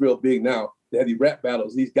 it's real big now. They have these rap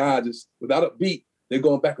battles. These guys just, without a beat, they're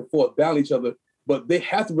going back and forth, battling each other, but they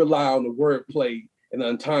have to rely on the wordplay and the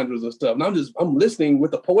entendres and stuff. And I'm listening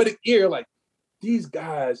with a poetic ear, like these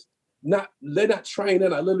guys, they're not trained, they're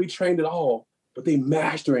not literally trained at all, but they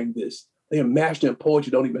mastering this. They are mastering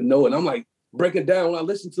poetry, don't even know it. And I'm like breaking down when I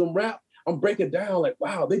listen to them rap, I'm breaking down like,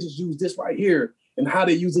 wow, they just use this right here and how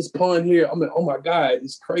they use this pun here. I'm like, oh my God,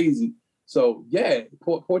 it's crazy. So yeah,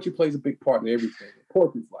 poetry plays a big part in everything.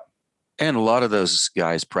 Poetry's life. And a lot of those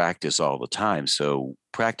guys practice all the time. So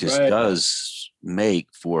practice does make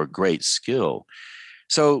for great skill.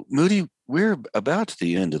 So mOody, we're about to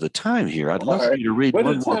the end of the time here. I'd love for you to read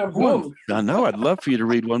one more poem. I know. I'd love for you to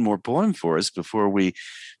read one more poem for us before we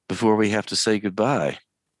have to say goodbye.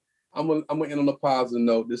 I'm gonna end on a positive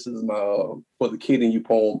note. This is my for the kid in you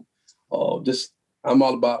poem. I'm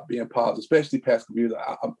all about being positive, especially past years.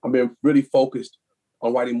 I've been really focused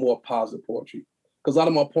on writing more positive poetry, because a lot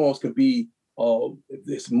of my poems can be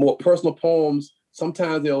it's more personal poems.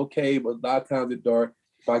 Sometimes they're okay, but a lot of times they're dark.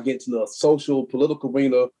 If I get into the social, political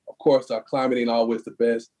arena, of course, our climate ain't always the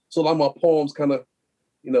best. So a lot of my poems kind of,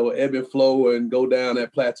 ebb and flow and go down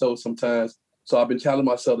that plateau sometimes. So I've been challenging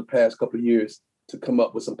myself the past couple of years to come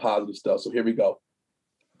up with some positive stuff. So here we go.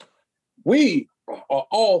 We are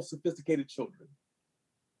all sophisticated children.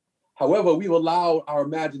 However, we've allowed our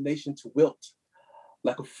imagination to wilt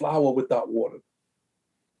like a flower without water.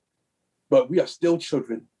 But we are still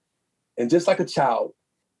children. And just like a child,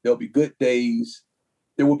 there'll be good days.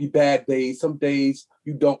 There will be bad days. Some days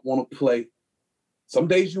you don't want to play. Some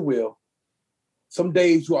days you will. Some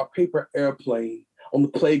days you are a paper airplane on the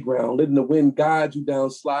playground, letting the wind guide you down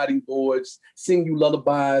sliding boards, sing you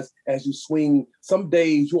lullabies as you swing. Some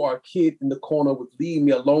days you are a kid in the corner with leave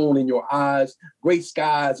me alone in your eyes, gray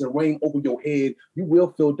skies and rain over your head. You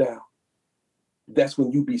will feel down. That's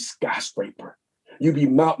when you be skyscraper. You be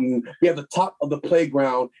mountain, be at the top of the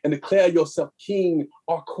playground and declare yourself king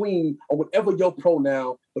or queen or whatever your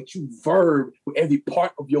pronoun, but you verb with every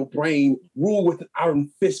part of your brain, rule with an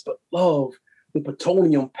iron fist, but love with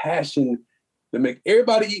plutonium passion to make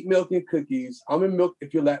everybody eat milk and cookies, almond milk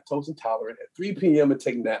if you're lactose intolerant, at 3 p.m. and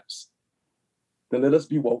take naps. Then let us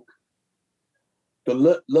be woke.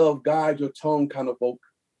 The love guide your tongue kind of woke.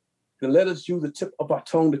 Then let us use the tip of our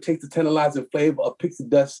tongue to taste the tantalizing flavor of pixie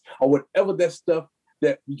dust or whatever that stuff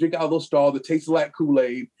that we drink out of those straws that tastes like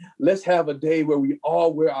Kool-Aid. Let's have a day where we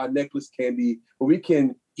all wear our necklace candy, where we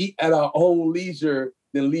can eat at our own leisure,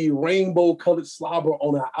 then leave rainbow-colored slobber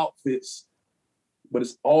on our outfits. But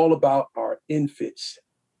it's all about our infits,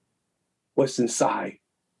 what's inside.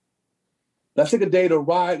 Let's take a day to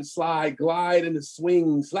ride, slide, glide in the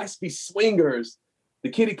swings. Let's be swingers, the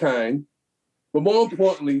kitty kind. But more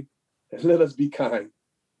importantly, let us be kind.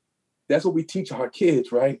 That's what we teach our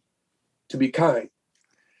kids, right? to be kind.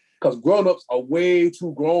 Because grown-ups are way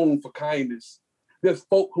too grown for kindness. There's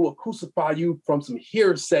folk who will crucify you from some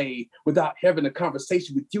hearsay without having a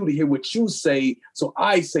conversation with you to hear what you say. So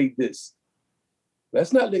I say this.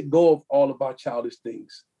 Let's not let go of all of our childish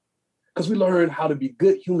things. Because we learn how to be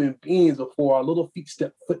good human beings before our little feet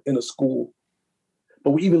step foot in a school.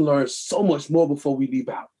 But we even learn so much more before we leave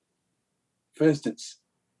out. For instance,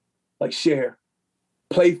 like share,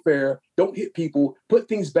 play fair, don't hit people, put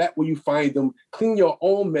things back where you find them, clean your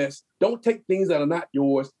own mess, don't take things that are not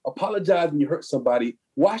yours, apologize when you hurt somebody,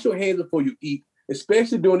 wash your hands before you eat,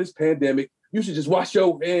 especially during this pandemic. You should just wash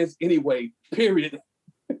your hands anyway, period.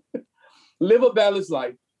 Live a balanced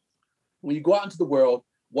life. When you go out into the world,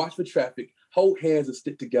 watch for traffic, hold hands and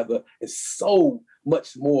stick together, and so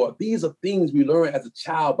much more. These are things we learn as a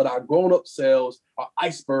child, but our grown-up selves are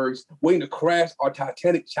icebergs waiting to crash our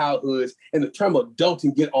Titanic childhoods, and the term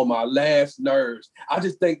adulting get on my last nerves. I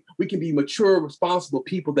just think we can be mature, responsible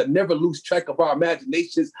people that never lose track of our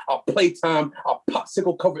imaginations, our playtime, our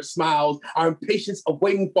popsicle-covered smiles, our impatience of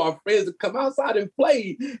waiting for our friends to come outside and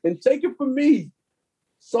play. And take it from me,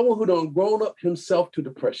 someone who done grown up himself to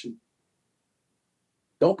depression.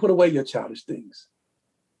 Don't put away your childish things.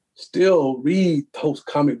 Still read those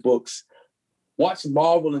comic books, watch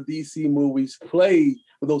Marvel and DC movies, play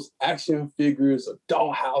with those action figures or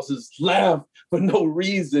dollhouses, laugh for no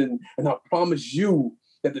reason. And I promise you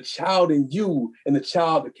that the child in you and the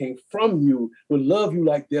child that came from you will love you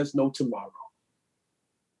like there's no tomorrow.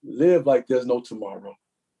 Live like there's no tomorrow.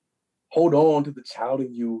 Hold on to the child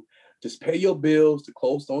in you. Just pay your bills to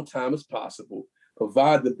close on time as possible.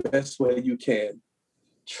 Provide the best way you can.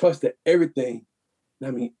 Trust that everything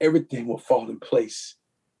will fall in place.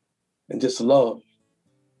 And just love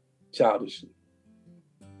childishly.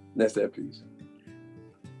 That's that piece.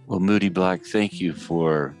 Well, Moody bLaCk, thank you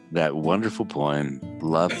for that wonderful poem,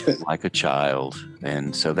 Love Like a Child.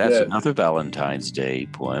 And so that's another Valentine's Day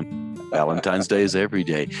poem. Valentine's Day is every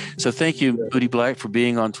day. So thank you, Moody bLaCk, for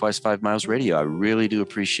being on Twice 5 Miles Radio. I really do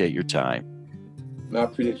appreciate your time. And I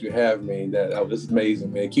appreciate you having me. This is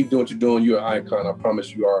amazing, man. Keep doing what you're doing. You're an icon. I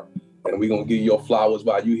promise you are. And we're going to give you your flowers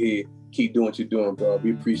while you're here. Keep doing what you're doing, bro.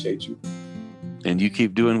 We appreciate you. And you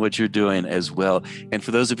keep doing what you're doing as well. And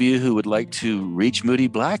for those of you who would like to reach Moody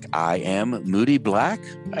bLaCk, I am Moody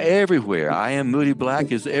bLaCk everywhere. I am Moody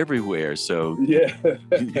bLaCk is everywhere. So yeah,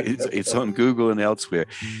 it's on Google and elsewhere.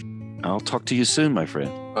 I'll talk to you soon, my friend.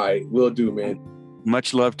 All right, will do, man.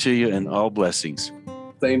 Much love to you and all blessings.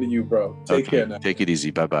 Same to you, bro. Take care now. Take it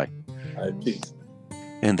easy. Bye-bye. All right, peace.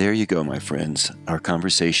 And there you go, my friends. Our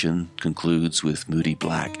conversation concludes with Moody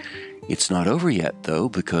bLaCk. It's not over yet, though,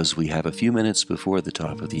 because we have a few minutes before the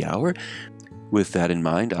top of the hour. With that in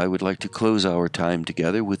mind, I would like to close our time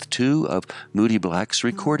together with two of Moody bLaCk's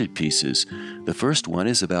recorded pieces. The first one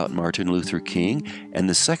is about Martin Luther King, and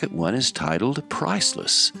the second one is titled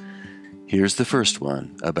Priceless. Here's the first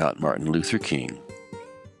one about Martin Luther King.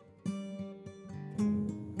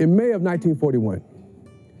 In May of 1941,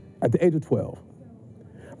 at the age of 12,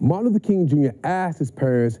 Martin Luther King Jr. asked his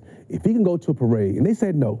parents if he can go to a parade, and they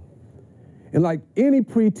said no. And like any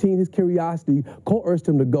preteen, his curiosity coerced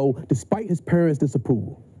him to go despite his parents'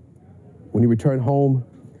 disapproval. When he returned home,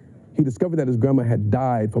 he discovered that his grandma had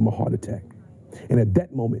died from a heart attack. And at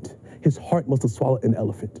that moment, his heart must have swallowed an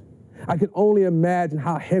elephant. I can only imagine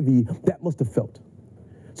how heavy that must have felt.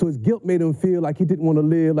 So his guilt made him feel like he didn't want to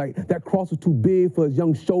live, like that cross was too big for his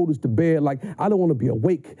young shoulders to bear, like I don't want to be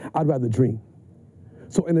awake, I'd rather dream.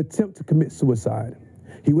 So in an attempt to commit suicide,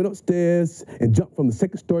 he went upstairs and jumped from the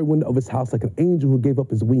second-story window of his house like an angel who gave up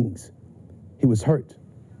his wings. He was hurt,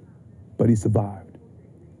 but he survived.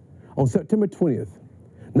 On September 20th,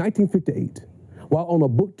 1958, while on a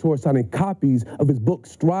book tour signing copies of his book,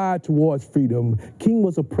 Stride Towards Freedom, King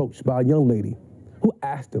was approached by a young lady who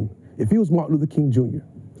asked him if he was Martin Luther King Jr.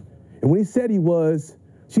 And when he said he was,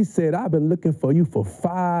 she said, "I've been looking for you for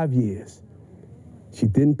 5 years." She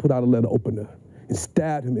then put out a letter opener and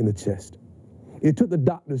stabbed him in the chest. It took the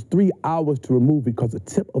doctors 3 hours to remove it because the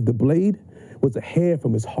tip of the blade was a hair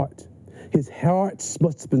from his heart. His heart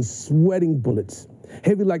must have been sweating bullets,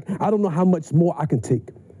 heavy like, I don't know how much more I can take.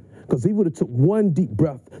 Because he would have took one deep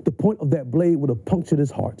breath, the point of that blade would have punctured his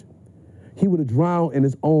heart. He would have drowned in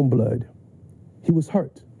his own blood. He was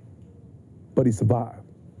hurt, but he survived.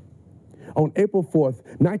 On April 4th,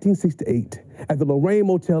 1968, at the Lorraine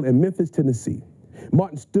Motel in Memphis, Tennessee,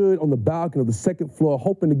 Martin stood on the balcony of the second floor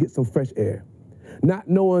hoping to get some fresh air, not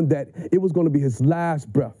knowing that it was going to be his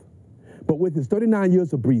last breath. But with his 39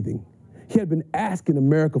 years of breathing, he had been asking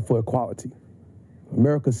America for equality.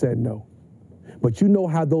 America said no. But you know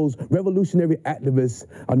how those revolutionary activists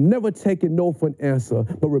are never taking no for an answer,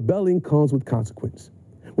 but rebellion comes with consequence.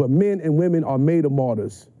 Where men and women are made of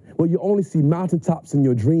martyrs. Where you only see mountaintops in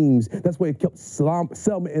your dreams. That's where he kept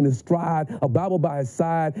Selma in his stride, a Bible by his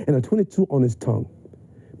side, and a 22 on his tongue.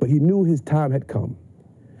 But he knew his time had come.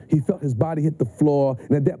 He felt his body hit the floor,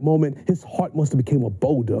 and at that moment, his heart must have become a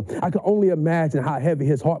boulder. I could only imagine how heavy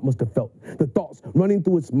his heart must have felt. The thoughts running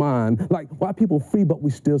through its mind, like, why people free but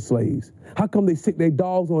we still slaves? How come they sick their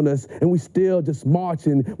dogs on us and we still just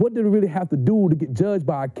marching? What did we really have to do to get judged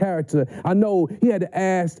by our character? I know he had to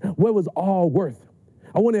ask, where was all worth?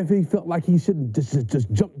 I wonder if he felt like he shouldn't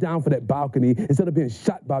just jump down for that balcony instead of being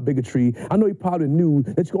shot by bigotry. I know he probably knew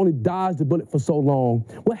that you can only dodge the bullet for so long.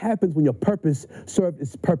 What happens when your purpose serves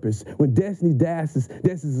its purpose? When destiny dances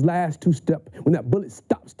its last two-step, when that bullet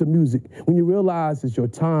stops the music, when you realize it's your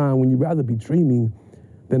time, when you'd rather be dreaming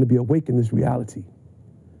than to be awake in this reality.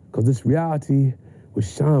 Because this reality will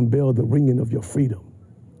shine bell the ringing of your freedom.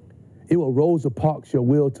 It will Rosa Parks your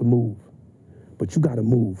will to move, but you gotta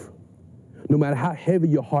move. No matter how heavy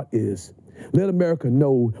your heart is, let America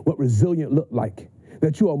know what resilient look like,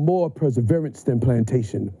 that you are more perseverance than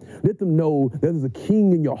plantation. Let them know that there's a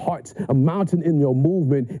king in your heart, a mountain in your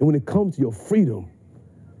movement, and when it comes to your freedom,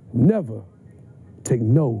 never take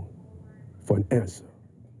no for an answer.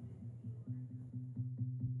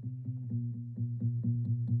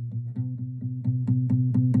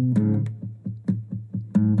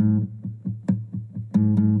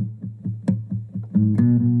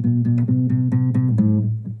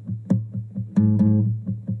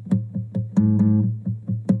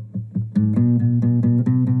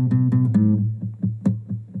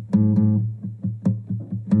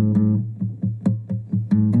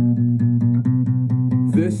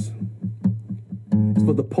 This is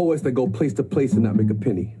for the poets that go place to place and not make a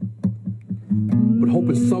penny, but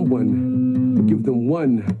hoping someone will give them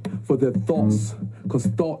one for their thoughts, because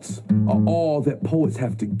thoughts are all that poets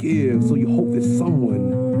have to give. So you hope that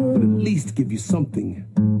someone would at least give you something,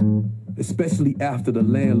 especially after the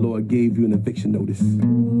landlord gave you an eviction notice.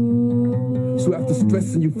 So after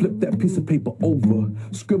stressing, you flip that piece of paper over,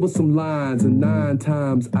 scribble some lines, and 9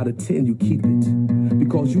 times out of 10 you keep it.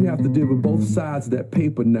 Because you have to deal with both sides of that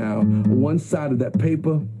paper now. On one side of that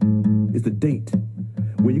paper is the date,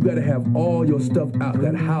 where you gotta have all your stuff out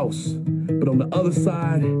that house. But on the other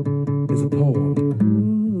side is a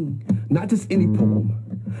poem. Not just any poem,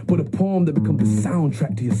 but a poem that becomes the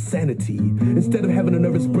soundtrack to your sanity. Instead of having a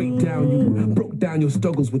nervous breakdown, you broke down your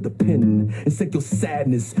struggles with a pen and set your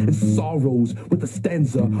sadness and sorrows with a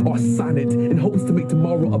stanza or a sonnet in hopes to make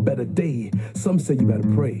tomorrow a better day. Some say you better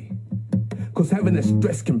pray, cause having that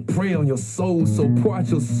stress can prey on your soul. So pour out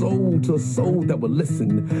your soul to a soul that will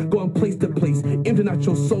listen. Going place to place, emptying out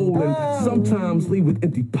your soul, and sometimes leave with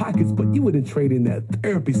empty pockets. But you wouldn't trade in that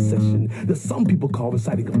therapy session that some people call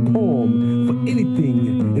reciting a poem for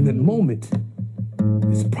anything in that moment.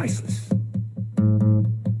 Is priceless.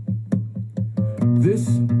 This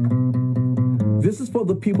is for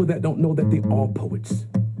the people that don't know that they are poets.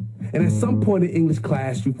 And at some point in English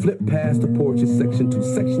class, you flip past the poetry section to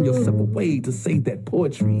section yourself away to say that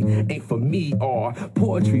poetry ain't for me, or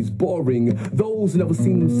poetry's boring. Those who never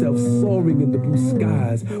seen themselves soaring in the blue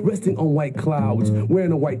skies, resting on white clouds,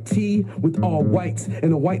 wearing a white tee with all whites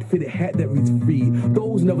and a white fitted hat that reads free.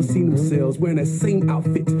 Those who never seen themselves wearing that same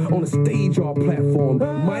outfit on a stage or a platform,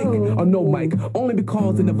 mic or no mic, only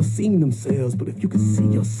because they never seen themselves. But if you can see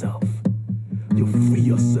yourself, you'll free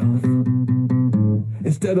yourself.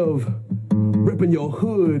 Instead of ripping your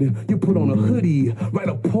hood, you put on a hoodie, write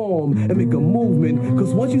a poem, and make a movement.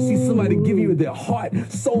 Cause once you see somebody give you their heart,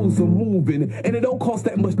 souls are moving. And it don't cost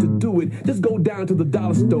that much to do it. Just go down to the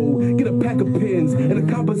dollar store, get a pack of pens and a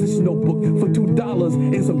composition notebook for $2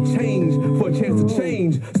 and some change for a chance to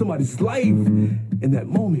change somebody's life. In that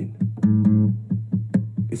moment,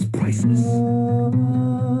 it's priceless.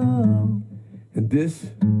 And this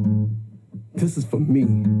is for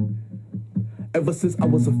me. Ever since I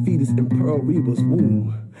was a fetus in Pearl Reba's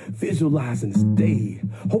womb, visualizing this day,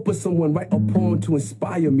 hoping someone write a poem to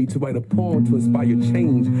inspire me to write a poem to inspire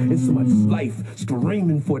change in somebody's life,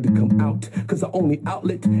 screaming for it to come out, cause the only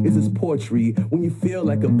outlet is this poetry. When you feel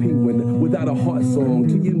like a penguin without a heart song,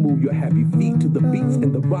 till you move your happy feet to the beats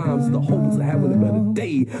and the rhymes, the hopes of having a better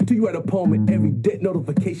day, till you write a poem in every debt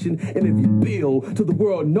notification and every bill, till the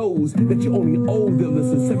world knows that you only owe them the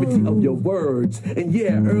sincerity of your words. And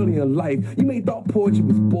yeah, early in life, you may thought poetry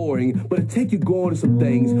was boring, but it take you going to some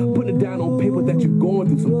things, putting it down on paper that you're going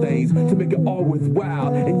through some things to make it all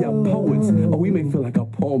worthwhile. And y'all poets, we may feel like our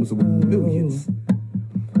poems are worth millions,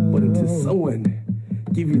 but until someone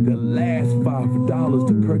give you the last $5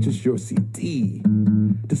 to purchase your CD,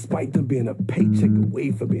 despite them being a paycheck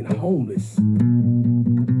away from being homeless.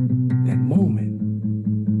 That moment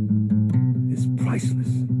is priceless.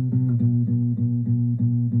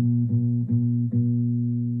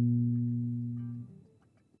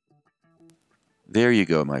 There you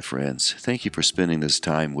go, my friends. Thank you for spending this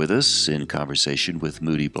time with us in conversation with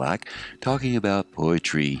mOody bLaCk, talking about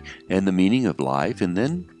poetry and the meaning of life, and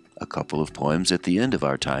then a couple of poems at the end of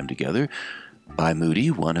our time together by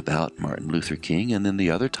mOody, one about Martin Luther King and then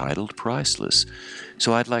the other titled Priceless.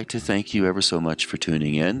 So I'd like to thank you ever so much for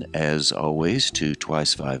tuning in, as always, to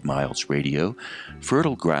Twice 5 Miles Radio,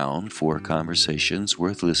 fertile ground for conversations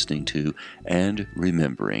worth listening to and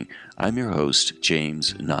remembering. I'm your host,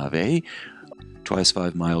 James Nave. Twice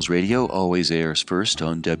 5 Miles Radio always airs first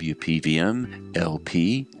on WPVM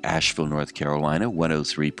LP, Asheville, North Carolina,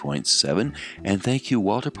 103.7. And thank you,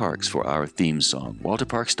 Walter Parks, for our theme song.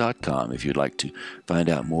 WalterParks.com if you'd like to find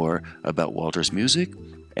out more about Walter's music.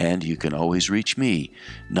 And you can always reach me,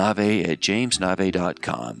 Nave at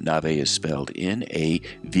jamesnave.com. Nave is spelled Nave,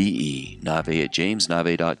 Nave at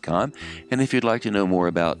jamesnave.com. And if you'd like to know more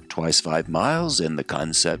about Twice 5 Miles and the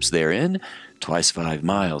concepts therein,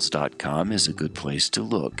 twice5miles.com is a good place to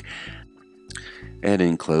look. And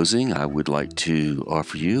in closing, I would like to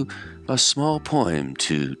offer you a small poem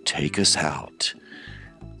to take us out.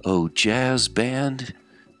 Oh, jazz band,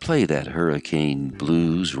 play that hurricane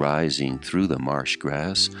blues rising through the marsh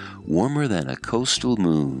grass, warmer than a coastal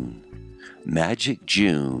moon. Magic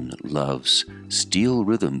June loves steel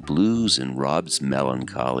rhythm blues and robs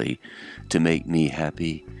melancholy to make me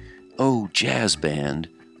happy. Oh, jazz band,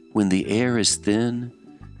 when the air is thin,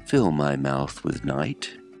 fill my mouth with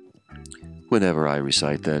night. Whenever I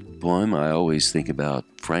recite that poem, I always think about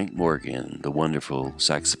Frank Morgan, the wonderful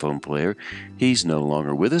saxophone player. He's no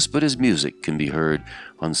longer with us, but his music can be heard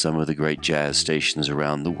on some of the great jazz stations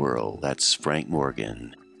around the world. That's Frank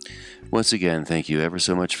Morgan. Once again, thank you ever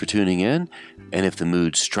so much for tuning in, and if the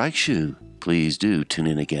mood strikes you, please do tune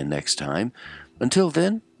in again next time. Until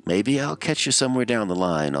then, maybe I'll catch you somewhere down the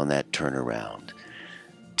line on that turnaround.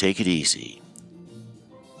 Take it easy.